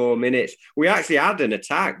 3-4 minutes. We actually had an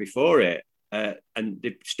attack before it. And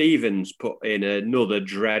Stevens put in another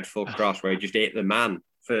dreadful cross where he just hit the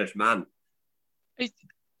first man.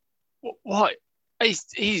 What?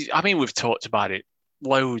 I mean, we've talked about it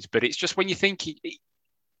loads, but it's just when you think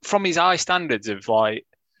from his high standards of like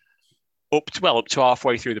up to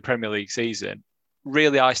halfway through the Premier League season,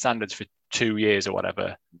 really high standards for 2 years or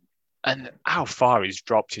whatever, and how far he's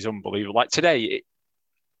dropped is unbelievable. Like today,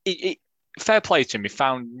 fair play to him. He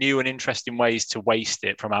found new and interesting ways to waste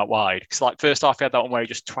it from out wide. Because like first half, he had that one where he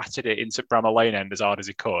just twatted it into Bramall Lane end as hard as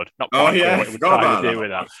he could. Not quite what he was trying to do with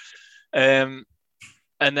that.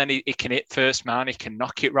 And then he can hit first man. He can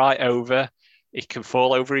knock it right over. He can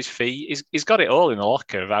fall over his feet. He's got it all in the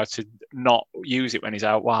locker of how to not use it when he's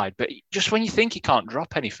out wide. But just when you think he can't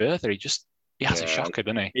drop any further, he has a shocker,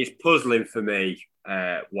 doesn't he? It's puzzling for me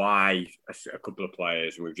why a couple of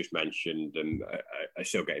players we've just mentioned are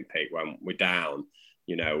still getting picked when we're down.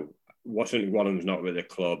 Wasn't one of them's not with the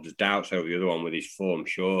club. There's doubts over the other one with his form,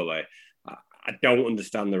 surely. I don't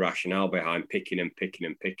understand the rationale behind picking him.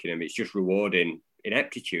 It's just rewarding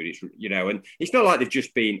ineptitude. And it's not like they've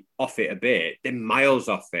just been off it a bit. They're miles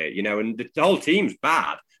off it, and the whole team's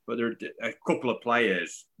bad, but there are a couple of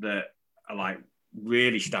players that are like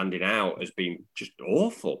really standing out as being just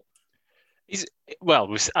awful.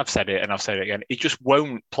 I've said it and I've said it again. He just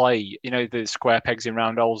won't play, the square pegs in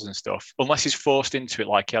round holes and stuff, unless he's forced into it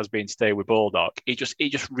like he has been today with Baldock. He just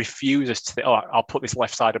refuses to think, I'll put this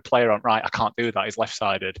left-sided player on. Right, I can't do that. He's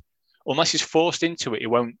left-sided. Unless he's forced into it, he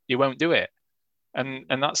won't do it. And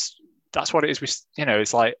that's what it is with,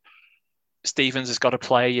 it's like Stevens has got to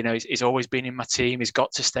play. He's always been in my team. He's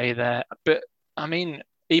got to stay there. But I mean,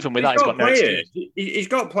 even with that, he's got no excuse. He's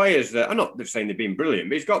got players that, I'm not saying they've been brilliant,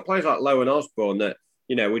 but he's got players like Lowe and Osborne that,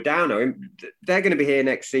 we're down on him. They're going to be here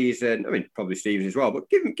next season. I mean, probably Stevens as well, but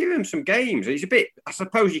give him some games. He's a bit, I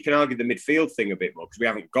suppose you can argue the midfield thing a bit more because we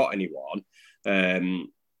haven't got anyone,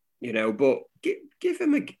 but give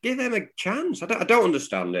him a chance. I don't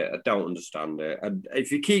understand it. And if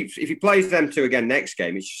he plays them two again next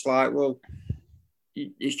game, it's just like, well,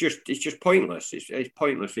 it's just pointless. It's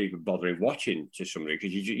pointless even bothering watching to somebody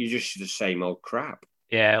because you just the same old crap.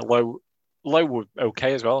 Yeah, Lowe were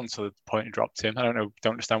okay as well until the point he dropped him. I don't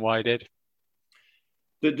understand why he did.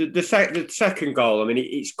 The second goal, I mean,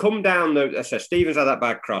 it's come down. I said Stevens had that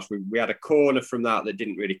bad cross. We had a corner from that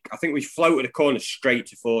didn't really. I think we floated a corner straight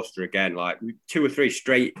to Forster again, like 2 or 3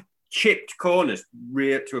 straight chipped corners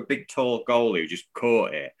to a big tall goalie who just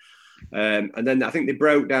caught it. And then I think they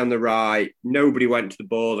broke down the right. Nobody went to the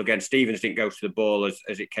ball again. Stevens didn't go to the ball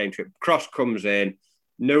as it came to it. Cross comes in.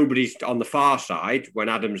 Nobody's on the far side when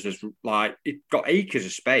Adams has got acres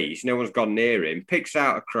of space. No one's gone near him. Picks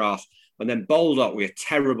out a cross. And then Baldock with a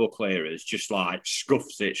terrible clearance, just like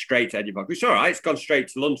scuffs it straight to Eddie box. It's all right. It's gone straight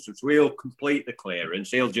to Lundstram, so he'll complete the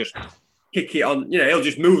clearance. He'll just kick it on. He'll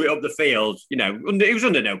just move it up the field. He was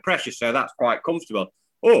under no pressure, so that's quite comfortable.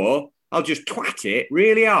 Or I'll just twat it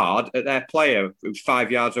really hard at their player who's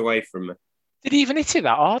 5 yards away from me. Did he even hit it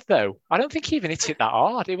that hard though? I don't think he even hit it that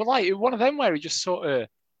hard. It was like one of them where he just sort of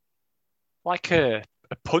like a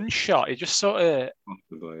punch shot. It just sort of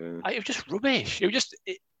it was just rubbish. It was just.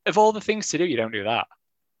 Of all the things to do, you don't do that.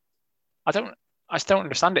 I just don't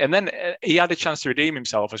understand it. And then he had a chance to redeem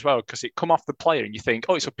himself as well because it come off the player and you think,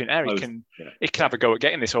 it's up in air. He can have a go at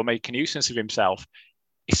getting this or make a nuisance of himself.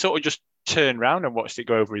 He sort of just turned around and watched it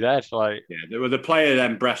go over his head. The player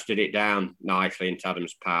then breasted it down nicely into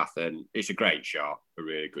Adams' path, and it's a great shot, a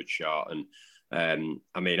really good shot. And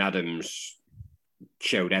Adams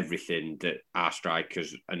showed everything that our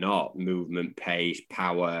strikers are not: movement, pace,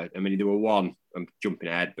 power. There were one. I'm jumping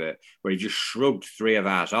ahead, but where he just shrugged 3 of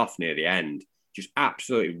ours off near the end, just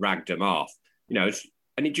absolutely ragged them off.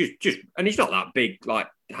 And he just and he's not that big, like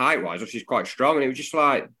height wise, which is quite strong. And it was just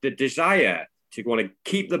like the desire to want to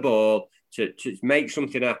keep the ball, to make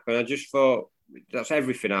something happen. I just thought that's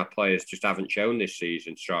everything our players just haven't shown this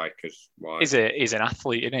season. Strikers, wise. He's an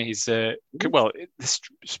athlete, isn't he? He's the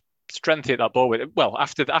strength he hit that ball with. Well,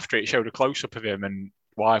 after it showed a close up of him, and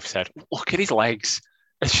wife said, "Look at his legs."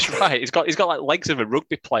 It's right. He's got like legs of a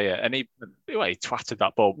rugby player, and he twatted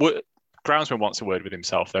that ball. Groundsman wants a word with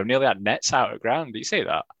himself though. Nearly had nets out at ground. Did you see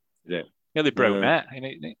that? Yeah. Nearly broke net.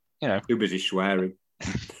 Too busy swearing.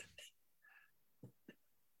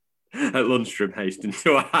 At Lundstram Hastings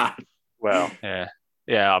to add. Well, yeah.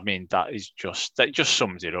 That just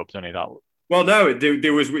sums it up, doesn't it? That. Well, no,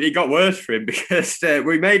 it got worse for him because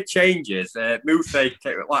we made changes. Moose like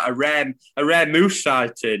a rare moose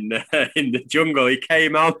sighting in the jungle. He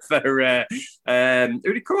came on for who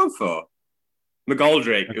did he come on for?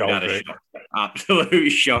 McGoldrick. Who had a shocker. Absolute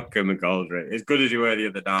shocker, McGoldrick. As good as he were the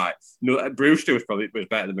other night. No, Brewster was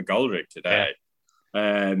better than McGoldrick today.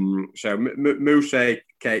 Yeah. So Moose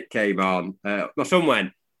came on. My son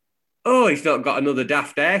went, he's not got another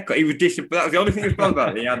daft haircut. He was disappointed. That was the only thing he was wrong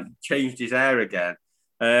about. He hadn't changed his hair again.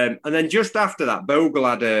 And then just after that, Bogle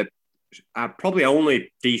had a probably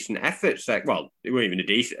only decent effort second. Well, it wasn't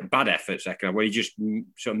even a bad effort second, where he just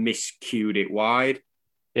sort of miscued it wide.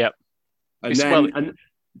 Yep. And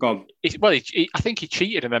go on. I think he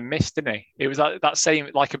cheated and then missed, didn't he? It was that same,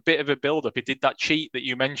 like a bit of a build-up. He did that cheat that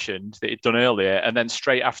you mentioned that he'd done earlier, and then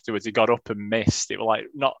straight afterwards he got up and missed. It was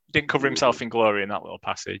didn't cover himself in glory in that little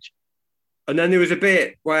passage. And then there was a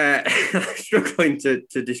bit where, struggling to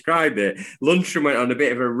describe it, Lundstram went on a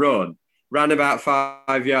bit of a run, ran about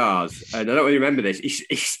 5 yards, and I don't really remember this.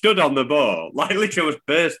 He stood on the ball, literally almost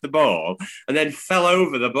burst the ball, and then fell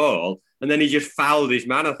over the ball, and then he just fouled his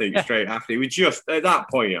man, I think, straight after. He was just, at that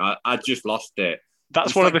point, I just lost it.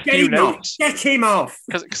 That's one of the few notes. Get him off!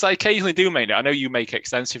 Because I occasionally do make notes. I know you make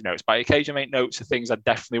extensive notes, but I occasionally make notes of things I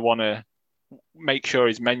definitely want to make sure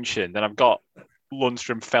is mentioned, and I've got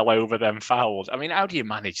Lundstram fell over them fouled. How do you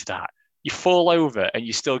manage that? You fall over and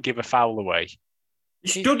you still give a foul away.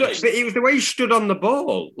 But it was the way he stood on the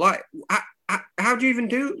ball. How do you even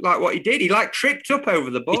do what he did? He tripped up over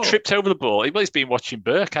the ball. He tripped over the ball. He's been watching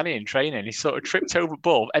Burke, hasn't he, in training? He sort of tripped over the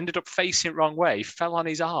ball, ended up facing the wrong way, fell on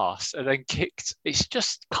his arse, and then kicked. It's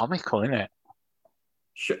just comical, isn't it?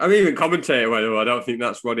 Even commentator went, I don't think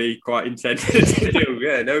that's what he quite intended to do.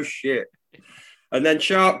 Yeah, no shit. And then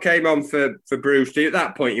Sharp came on for Bruce. At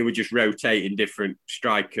that point, he was just rotating different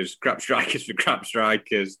strikers, crap strikers for crap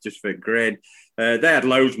strikers, just for grin. They had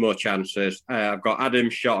loads more chances. I've got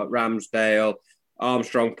Adams shot at Ramsdale.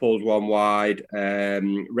 Armstrong pulled one wide.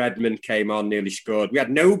 Redmond came on, nearly scored. We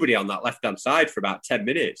had nobody on that left-hand side for about 10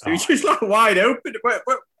 minutes. It was just wide open.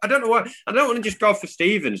 I don't know why. I don't want to just go for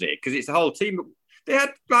Stevens here because it's the whole team. They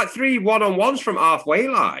had 3 one-on-ones from halfway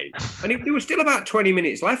line, and there was still about 20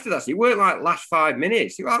 minutes left of that. So it weren't last 5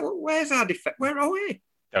 minutes. You're like, where's our defense? Where are we?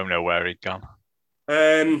 Don't know where he'd gone.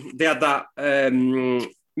 They had that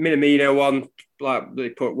Minamino one, they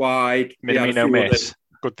put wide. Minamino miss.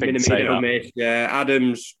 Good thing to say that. Miss. Yeah,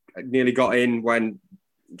 Adams nearly got in when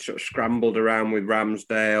sort of scrambled around with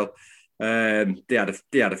Ramsdale. They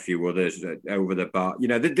had a few others over the bar.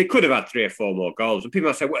 They could have had 3 or 4 more goals. And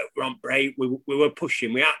people say, well, we're on break. We were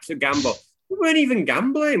pushing. We had to gamble. We weren't even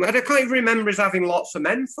gambling. I can't even remember us having lots of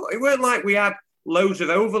men. It weren't like we had loads of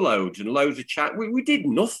overloads and loads of chat. We did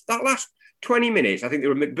nothing. That last 20 minutes, I think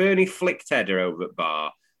there were McBurney flicked header over at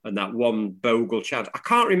bar and that one Bogle chance. I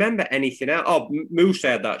can't remember anything else. Oh, Moose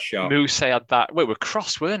had that shot. Moose had that. Wait, we're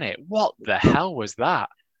cross, weren't it? What the hell was that?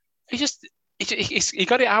 He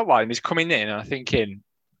got it out wide and he's coming in and I'm thinking,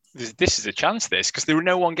 this is a chance, because there was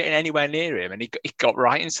no one getting anywhere near him, and he got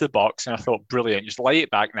right into the box, and I thought, brilliant, just lay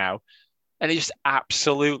it back now, and he just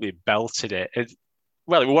absolutely belted it. It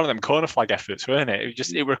was one of them corner flag efforts, weren't it?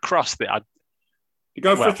 It were cross that I'd. You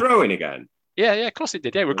go for a throw in again? Yeah, of course it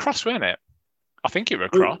did. Yeah, it were cross, weren't it? I think it were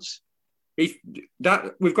cross. We've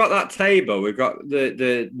got that table. We've got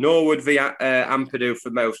the Norwood v Ampadu for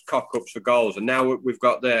most cock-ups for goals, and now we've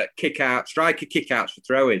got the striker kick-outs for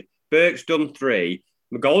throwing. Burke's done 3.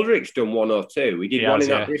 McGoldrick's done 1 or 2. We did one in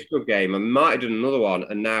that Bristol game, and might have done another one.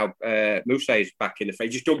 And now Mousse's back in the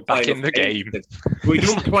face. Just don't play back in the game. We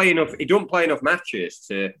don't play enough. He don't play enough matches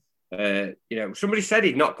to. Somebody said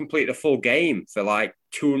he'd not complete a full game for like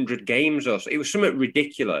 200 games or so. It was something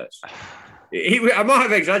ridiculous. I might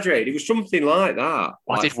have exaggerated. It was something like that.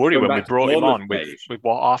 Well, I did worry when we brought him on with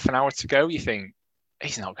what, half an hour to go. You think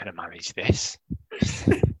he's not going to manage this.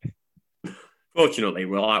 Fortunately,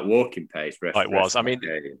 we're like walking pace. It was. I mean,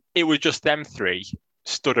 it was just them 3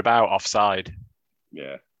 stood about offside.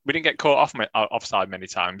 Yeah. We didn't get caught offside many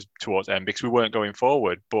times towards them because we weren't going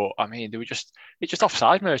forward. But I mean, it's just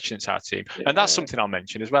offside merchants, our team. Yeah. And that's something I'll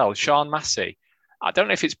mention as well. Sean Massey. I don't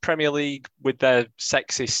know if it's Premier League with their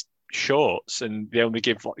sexist shorts and they only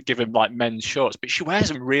give him like men's shorts, but she wears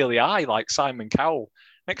them really high, like Simon Cowell.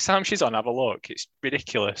 Next time she's on, have a look. It's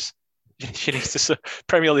ridiculous. She needs to.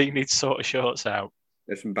 Premier League needs to sort of shorts out.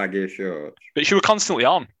 There's some baggier shorts. But she was constantly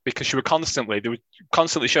on because they were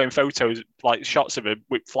constantly showing photos, like shots of her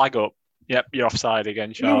with flag up. Yep, you're offside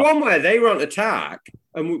again, Sharp. The one where they were on attack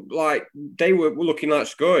and they were looking like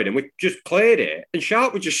scoring and we just cleared it and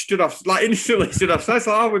Sharp was just instantly stood off. So I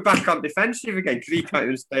thought, we're back on defensive again because he can't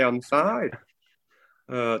even stay on side.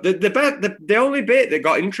 The only bit that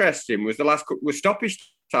got interesting was was stoppage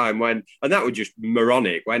time and that was just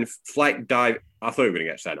moronic when Fleck dived. I thought we were going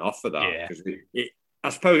to get sent off for that because I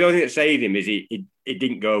suppose the only thing that saved him is he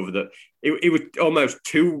didn't go over it was almost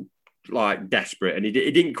too desperate, and he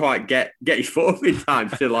didn't quite get his foot up in time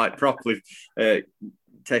to properly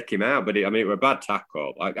take him out. But it was a bad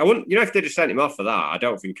tackle. I wouldn't, if they'd have sent him off for that, I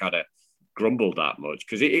don't think I'd have grumbled that much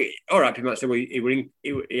because all right, people might say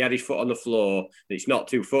he had his foot on the floor. It's not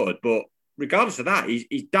 2-footed, but regardless of that,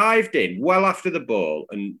 he dived in well after the ball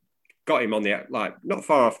and got him on the not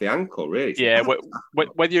far off the ankle, really. Yeah,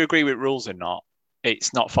 whether you agree with rules or not,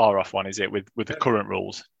 it's not far off one, is it? With the current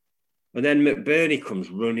rules. And then McBurney comes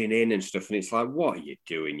running in and stuff, and it's like, what are you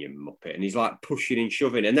doing, you muppet? And he's pushing and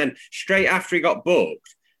shoving. And then straight after he got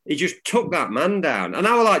booked, he just took that man down. And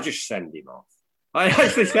I was just send him off. I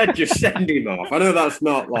actually said, just send him off. I know that's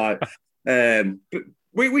not but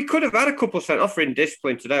we could have had a couple sent off for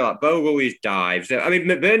indiscipline today, like Bogle with his dives. I mean,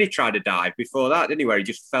 McBurney tried a dive before that, didn't he, where he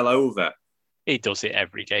just fell over. He does it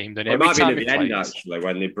every game, doesn't he? It might be at the end, actually,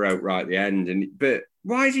 when they broke right at the end. But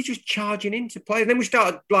why is he just charging into play? And then we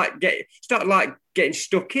started getting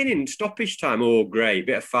stuck in stoppage time. Oh, great,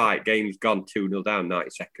 bit of fight. Game's gone 2-0 down,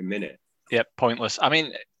 92nd minute. Yeah, pointless. I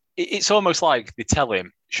mean, it's almost like they tell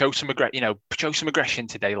him, show some aggression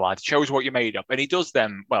today, lad. Show us what you're made of. And he does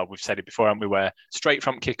them, well, we've said it before, haven't we, where straight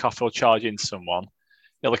from kickoff he'll charge into someone.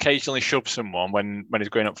 He'll occasionally shove someone when he's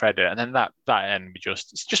going up for header, and then that end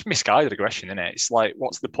it's just misguided aggression, isn't it? It's like,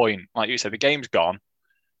 what's the point? Like you said, the game's gone.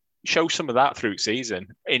 Show some of that through season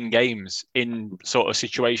in games, in sort of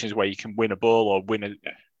situations where you can win a ball or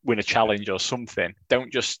win a challenge or something.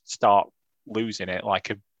 Don't just start losing it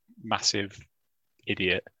like a massive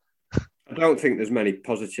idiot. I don't think there's many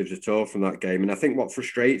positives at all from that game. And I think what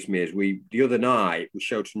frustrates me is the other night, we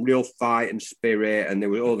showed some real fight and spirit and there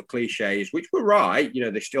were all the cliches, which were right.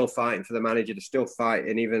 They're still fighting for the manager. They're still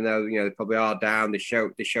fighting, even though, they probably are down. They're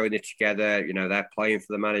showing it together. They're playing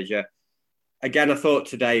for the manager. Again, I thought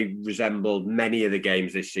today resembled many of the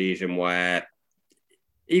games this season where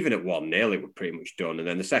even at 1-0, it was pretty much done. And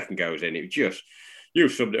then the second goes in, it was just... You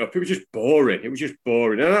summed it up. It was just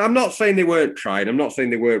boring. And I'm not saying they weren't trying. I'm not saying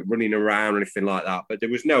they weren't running around or anything like that. But there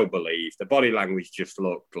was no belief. The body language just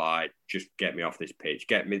looked like, just get me off this pitch.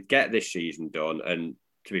 Get this season done. And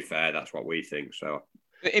to be fair, that's what we think. So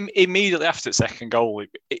immediately after the second goal,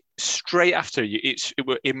 straight after it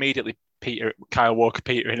was immediately Kyle Walker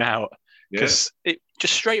petering out because it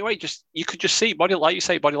just straight away you could just see body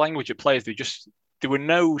language at players. There were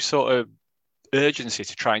no sort of urgency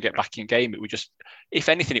to try and get back in game. It was just, if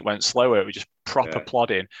anything, it went slower. It was just proper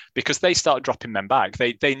plodding because they started dropping men back.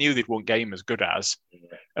 They knew they'd won game as good as,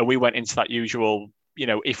 and we went into that usual,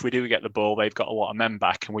 if we do get the ball, they've got a lot of men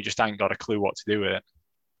back, and we just ain't got a clue what to do with it.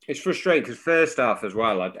 It's frustrating because first half as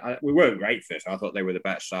well, we weren't great first. I thought they were the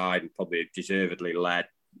better side and probably deservedly led.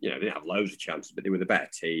 They didn't have loads of chances, but they were the better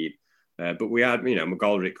team. But we had,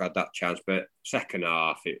 McGoldrick had that chance. But second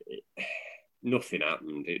half, nothing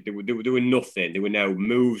happened. There were nothing. There were no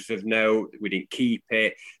moves of note. We didn't keep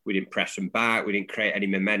it. We didn't press them back. We didn't create any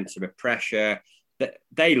momentum of pressure.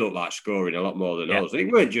 They looked like scoring a lot more than us. And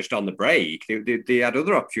it weren't just on the break. They had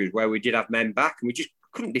other opportunities where we did have men back and we just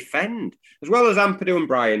couldn't defend. As well as Ampadu and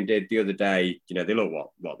Bryan did the other day, they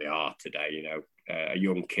look what they are today, a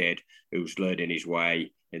young kid who's learning his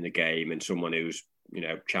way in the game and someone who's,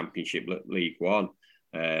 Championship League One.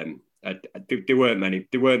 There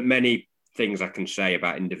weren't many things I can say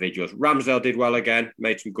about individuals. Ramsdale did well again,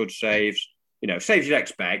 made some good saves. Saves you'd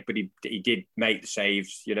expect, but he did make the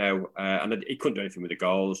saves, and he couldn't do anything with the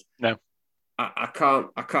goals. No. I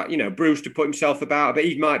can't, Brewster put himself about, but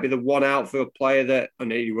he might be the one outfield player that,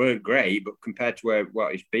 and he weren't great, but compared to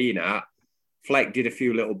what he's been at, Fleck did a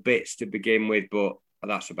few little bits to begin with, but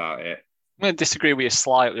that's about it. I'm going to disagree with you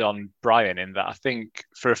slightly on Bryan in that I think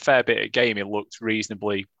for a fair bit of game, he looked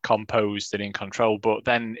reasonably composed and in control. But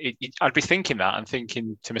then I'd be thinking that and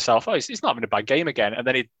thinking to myself, he's not having a bad game again. And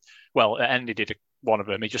then at the end, he did one of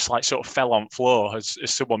them. He just sort of fell on floor as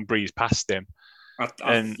someone breezed past him. I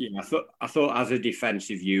thought as a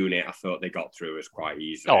defensive unit, I thought they got through us quite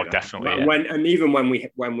easily. Oh, definitely. Yeah. Even when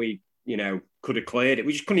we could have cleared it,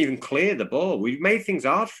 we just couldn't even clear the ball. We made things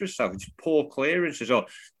hard for ourselves. Just poor clearances, or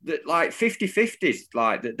like 50-50s,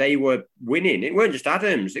 like that they were winning. It weren't just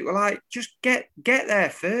Adams. It were like just get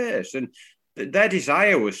there first. And their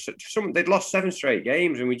desire was something. They'd lost 7 straight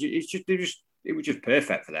games, and it was just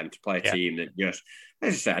perfect for them to play a team that just,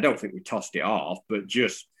 as I said, I don't think we tossed it off, but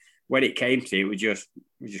just when it came to it, we just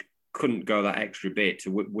couldn't go that extra bit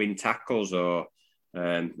to win tackles or.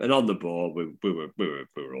 And on the ball, we were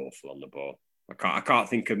awful on the ball. I can't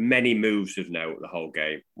think of many moves of note the whole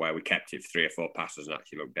game where we kept it for 3 or 4 passes and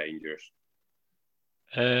actually looked dangerous.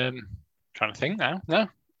 Trying to think now. No,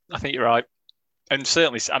 I think you're right. And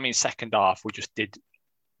certainly, second half we just did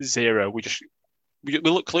zero. We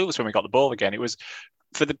looked clueless when we got the ball again. It was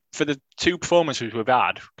for the 2 performances we've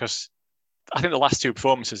had, because I think the last 2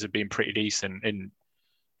 performances have been pretty decent in.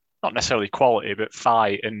 Not necessarily quality, but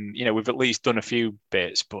fight, and we've at least done a few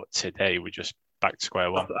bits. But today we're just back to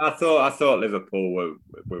square one. I thought Liverpool were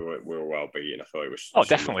well beaten. I thought it was. Oh,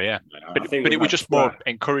 definitely, yeah. But it was just more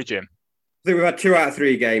encouraging. I think we've had 2 out of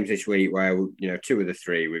 3 games this week where 2 of the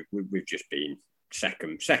 3 we've just been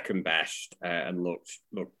second best and looked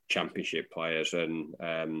championship players, and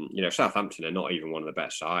Southampton are not even one of the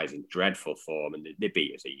best sides, in dreadful form, and they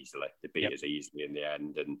beat us easily. They beat us easily in the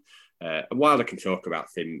end, and while I can talk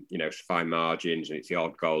about thin, fine margins and it's the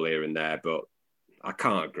odd goal here and there, but I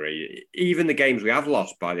can't agree. Even the games we have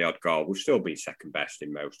lost by the odd goal, we've still been second best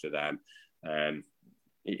in most of them.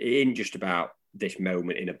 It ain't just about this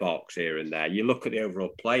moment in a box here and there. You look at the overall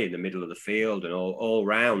play in the middle of the field and all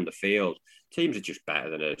round the field. Teams are just better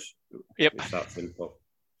than us. Yep. It's that simple.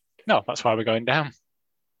 No, that's why we're going down.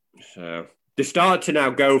 So they started to now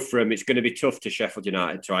go from it's going to be tough to Sheffield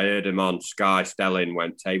United. So I heard them on Sky Stelling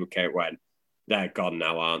when Table Kate went, they're gone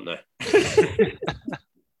now, aren't they?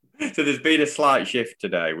 So there's been a slight shift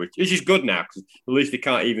today, which is good now, because at least they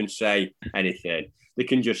can't even say anything. They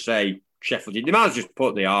can just say Sheffield United. They might as well just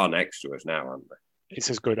put the R next to us now, aren't they? It's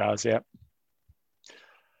as good as, yeah.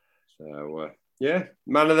 So,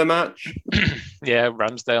 man of the match. Yeah,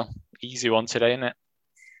 Ramsdale. Easy one today, isn't it?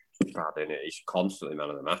 Bad, isn't it? He's constantly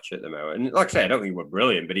man of the match at the moment. And like I say, I don't think we're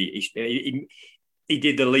brilliant, but he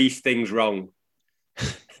did the least things wrong.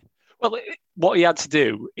 Well, what he had to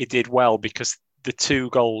do, he did well, because the 2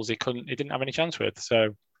 goals he didn't have any chance with.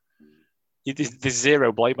 So there's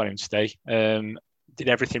zero blame on him today. Did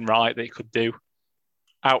everything right that he could do.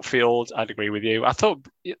 Outfield, I'd agree with you. I thought,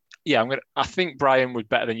 I think Bryan was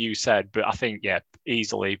better than you said, but I think,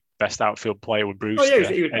 easily best outfield player with Brewster. Oh, yeah,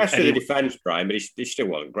 he was best of the defence, Bryan, but he still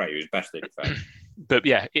wasn't great. He was best of the defence. But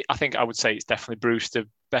I think I would say it's definitely Brewster,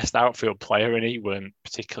 best outfield player, and he weren't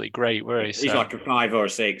particularly great, were he? He's like a 5 or a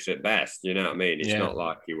 6 at best, you know what I mean? It's not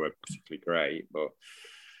like he were particularly great, but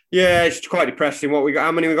it's quite depressing. What we got?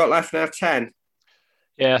 How many we got left now? 10?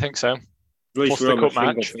 Yeah, I think so. At least plus we're the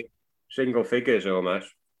cup match. Single figures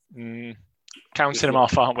almost. Counting them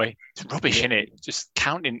off, aren't we? It's rubbish, isn't it? Just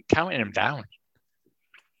counting them down.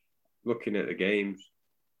 Looking at the games.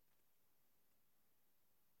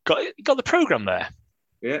 Got the programme there?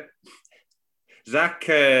 Yeah. Zach,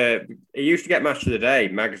 he used to get Match of the Day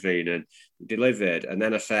magazine and delivered, and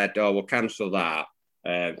then I said, we'll cancel that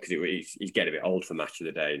because he's getting a bit old for Match of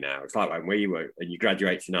the Day now. It's like when we were, and you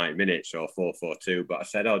graduate to 90 minutes or 442, but I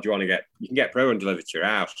said, do you want to you can get programme delivered to your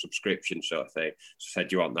house, subscription sort of thing. So I said,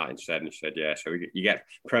 do you want that instead? And he said, yeah. So you get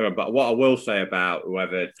programme. But what I will say about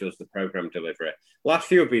whoever does the programme delivery, last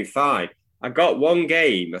few have been fine. I got one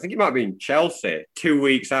game. I think it might have been Chelsea 2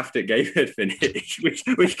 weeks after the game had finished,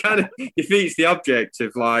 which kind of defeats the object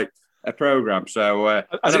of like a program. So has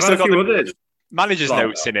it I've had still a got few the others. manager's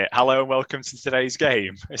notes in it? Hello and welcome to today's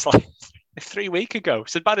game. It's like 3 weeks ago.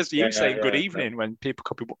 It's as bad as you saying good evening when people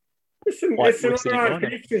copy. There's some all right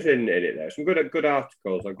pictures in it there. Some good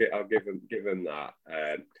articles. I'll give them that.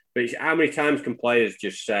 But how many times can players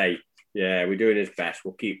just say, "Yeah, we're doing his best.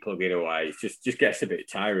 We'll keep plugging away." It just gets a bit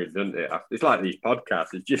tiring, doesn't it? It's like these podcasts.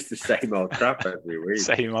 It's just the same old crap every week.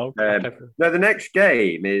 Same old. Now the next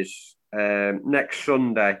game is next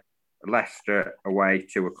Sunday, Leicester away,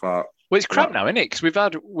 2:00. Well, it's crammed now, isn't it?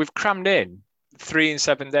 Because we've crammed in 3 and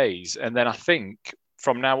 7 days, and then I think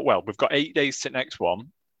from now, well, we've got 8 days to next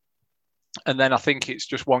one, and then I think it's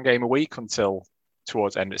just one game a week until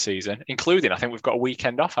towards end of season, including I think we've got a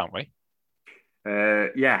weekend off, haven't we?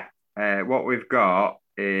 What we've got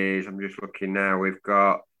is, I'm just looking now, we've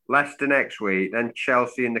got Leicester next week, then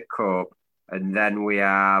Chelsea in the Cup, and then we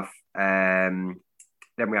have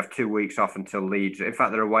 2 weeks off until Leeds. In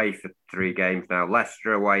fact, they're away for 3 games now.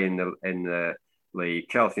 Leicester away in the league,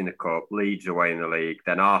 Chelsea in the Cup, Leeds away in the league,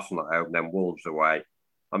 then Arsenal at home, then Wolves away.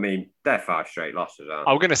 I mean, they're 5 straight losses, aren't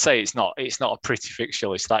they? I'm going to say it's not a pretty fixture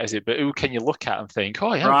list, that is it. But who can you look at and think,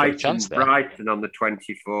 oh, yeah, I've got a chance there? Brighton on the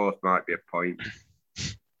 24th might be a point.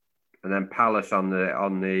 And then Palace on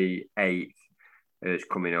the 8th is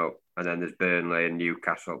coming up. And then there's Burnley and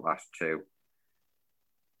Newcastle last 2.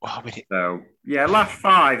 Well, so, yeah, last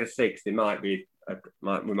 5 or 6, they might be,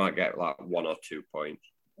 we might get like 1 or 2 points.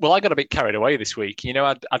 Well, I got a bit carried away this week. You know,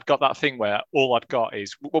 I'd got that thing where all I'd got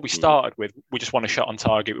is what we started with. We just want a shot on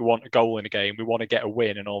target. We want a goal in a game. We want to get a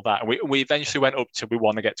win and all that. And we eventually went up to we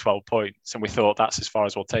want to get 12 points. And we thought that's as far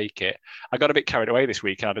as we'll take it. I got a bit carried away this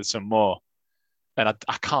week and added some more. And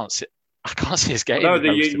I can't see us getting. No,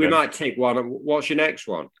 we might take one. What's your next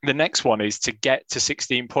one? The next one is to get to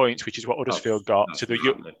 16 points, which is what Huddersfield got. To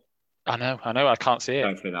the I know. I can't see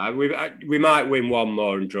it. We might win one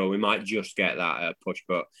more and draw. We might just get that push,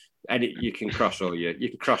 but you can cross all your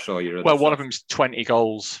other well, stuff. one of them's 20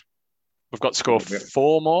 goals. We've got to score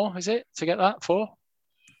 4 more, is it, to get that? 4?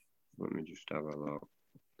 Let me just have a look.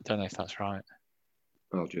 I don't know if that's right.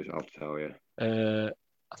 I'll tell you.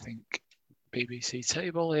 I think BBC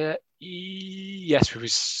table here. Yes, we've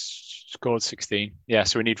scored 16. Yeah,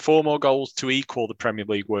 so we need 4 more goals to equal the Premier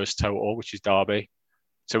League worst total, which is Derby.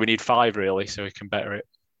 So we need 5 really, so we can better it.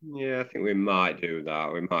 Yeah, I think we might do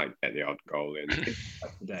that. We might get the odd goal in.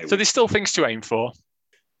 So there's still things to aim for.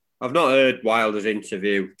 I've not heard Wilder's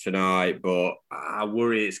interview tonight, but I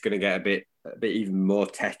worry it's going to get a bit even more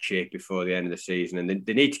tetchy before the end of the season. And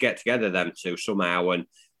they need to get together, them two, somehow.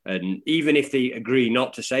 And even if they agree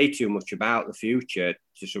not to say too much about the future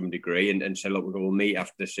to some degree and say, look, we'll meet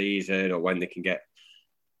after the season or when they can get.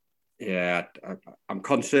 Yeah, I'm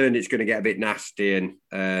concerned it's going to get a bit nasty, and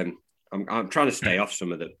I'm trying to stay off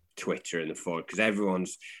some of the Twitter and the phone because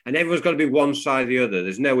everyone's got to be one side or the other.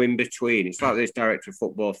 There's no in between. It's like this director of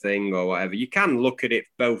football thing or whatever. You can look at it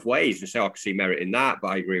both ways and say, I can see merit in that, but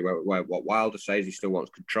I agree with what Wilder says. He still wants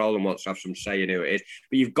control and wants to have some say in who it is.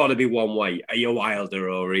 But you've got to be one way. Are you Wilder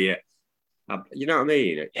or are you? You know what I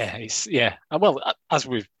mean? Yeah. Well, as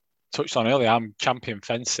we've touched on earlier, I'm champion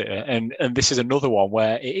fence sitter, and this is another one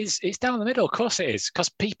where it's down the middle. Of course it is, because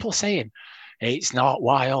people are saying it's not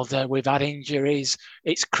Wilder, we've had injuries,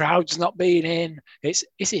 it's crowds not being in, is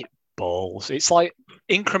it balls? It's like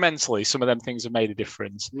incrementally some of them things have made a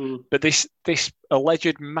difference, but this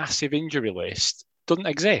alleged massive injury list doesn't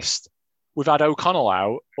exist. We've had O'Connell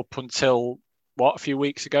out up until a few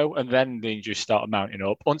weeks ago, and then the injuries started mounting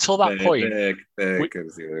up. Until that point,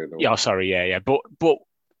 but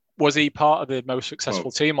was he part of the most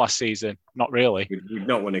successful team last season? Not really. We've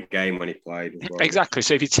not won a game when he played as well. Exactly.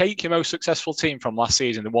 So if you take your most successful team from last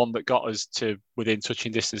season, the one that got us to within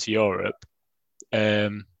touching distance of Europe,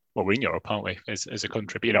 well, we're in Europe, aren't we, as a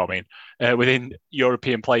country? But you know what I mean. Within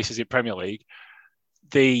European places in Premier League,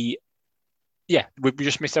 we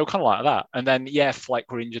just missed O'Connell like that. And then,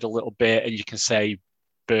 Fleck were injured a little bit, and you can say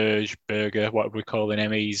Berger, whatever we're calling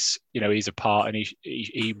him, he's a part, and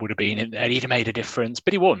he would have been in there, he'd have made a difference,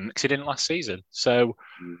 but he wouldn't because he didn't last season. So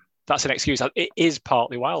that's an excuse. It is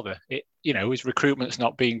partly Wilder. His recruitment's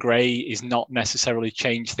not been great. He's not necessarily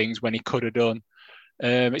changed things when he could have done.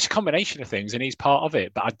 It's a combination of things, and he's part of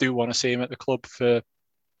it. But I do want to see him at the club for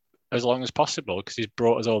as long as possible because he's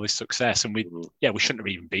brought us all this success, and we shouldn't have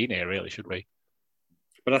even been here, really, should we?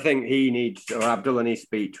 But I think Abdullah needs to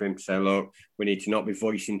speak to him to say, look, we need to not be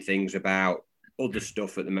voicing things about other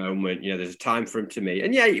stuff at the moment. You know, there's a time for him to meet.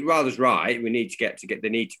 And yeah, Rather's right. We need to get they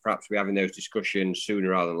need to perhaps be having those discussions sooner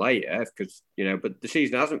rather than later because, you know, but the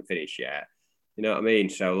season hasn't finished yet. You know what I mean?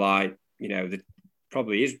 So, like, you know, there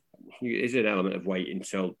probably is an element of waiting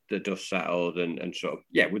until the dust settled and sort of,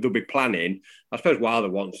 yeah, there'll be planning. I suppose Wilder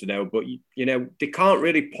wants to know, but, you know, they can't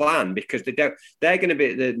really plan because they're going to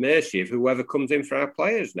be at the mercy of whoever comes in for our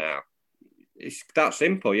players now. It's that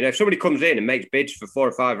simple. You know, if somebody comes in and makes bids for 4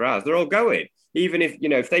 or 5 hours, they're all going. Even if, you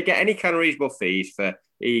know, if they get any kind of reasonable fees for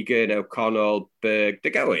Egan, O'Connell, Berg,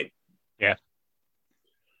 they're going. Yeah.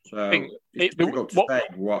 So it's difficult to say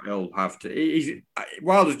what he'll have to.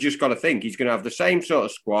 Wilder's just got to think he's going to have the same sort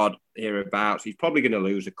of squad hereabouts. He's probably going to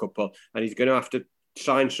lose a couple, and he's going to have to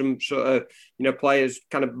sign some sort of, you know, players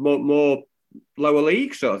kind of more lower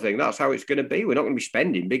league sort of thing. That's how it's going to be. We're not going to be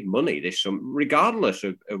spending big money this summer, regardless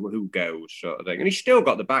of who goes, sort of thing. And he's still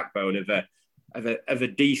got the backbone of a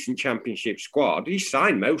decent championship squad. He's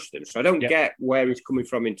signed most of them, so I don't get where he's coming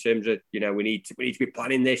from in terms of, you know, we need to be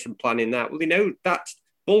planning this and planning that. Well, they know that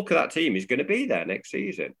bulk of that team is going to be there next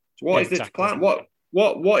season. So what is this plan?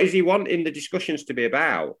 What is he wanting the discussions to be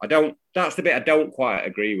about? That's the bit I don't quite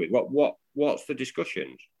agree with. What's the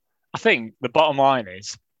discussions? I think the bottom line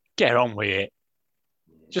is get on with it.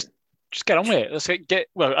 Just get on with it. Let's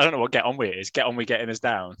well, I don't know what get on with it is. Get on with getting us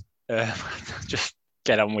down. Just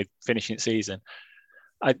get on with finishing the season.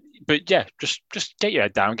 But yeah, just get your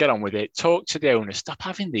head down, get on with it. Talk to the owners. Stop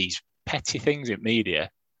having these petty things in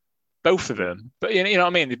media. Both of them. But you know what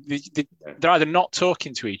I mean? They're either not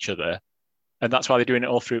talking to each other, and that's why they're doing it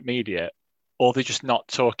all through media, or they're just not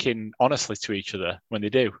talking honestly to each other when they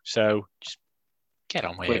do. So just get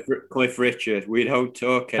on with it. Cliff Richard, we don't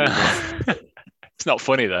talk anymore. It's not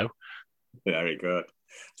funny though. Very good.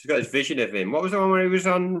 He's got his vision of him. What was the one where he was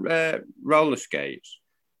on roller skates?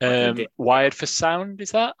 Wired for Sound,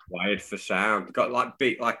 is that? Wired for Sound. Got like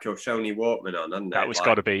beat like a Sony Walkman on, hasn't it? That was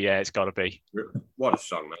got to be, yeah, it's got to be. What a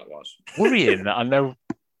song that was. Worrying that I know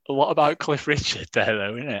a lot about Cliff Richard there,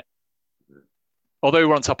 though, isn't it? Although we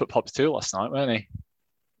were on top at Pops 2 last night, weren't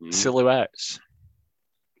he? Silhouettes.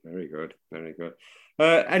 Very good, very good.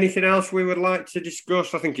 Anything else we would like to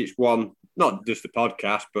discuss? I think it's one, not just the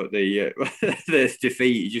podcast, but the this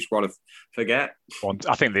defeat you just want to forget.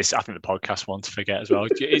 I think the podcast wants to forget as well.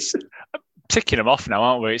 It's ticking them off now,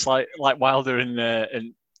 aren't we? It's like Wilder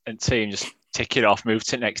and team just tick it off, move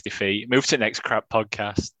to next defeat, move to next crap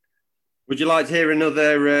podcast. Would you like to hear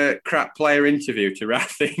another crap player interview to wrap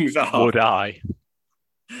things up? Would I?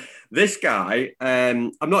 This guy,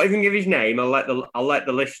 I'm not even going to give his name. I'll let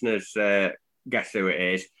the listeners guess who it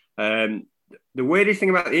is. The weirdest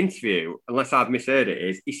thing about the interview, unless I've misheard it,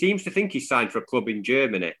 is he seems to think he's signed for a club in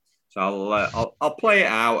Germany. So I'll play it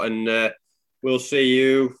out, and we'll see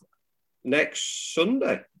you next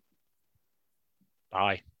Sunday.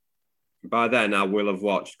 Bye. By then, I will have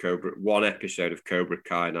watched one episode of Cobra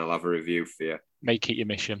Kai, and I'll have a review for you. Make it your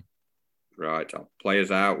mission. Right, I'll play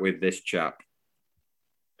us out with this chap.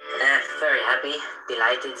 Very happy,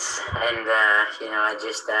 delighted, and I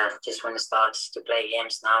just want to start to play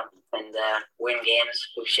games now and win games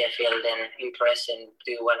with Sheffield and impress and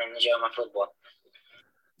do well and enjoy my football.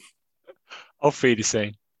 Auf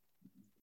Wiedersehen.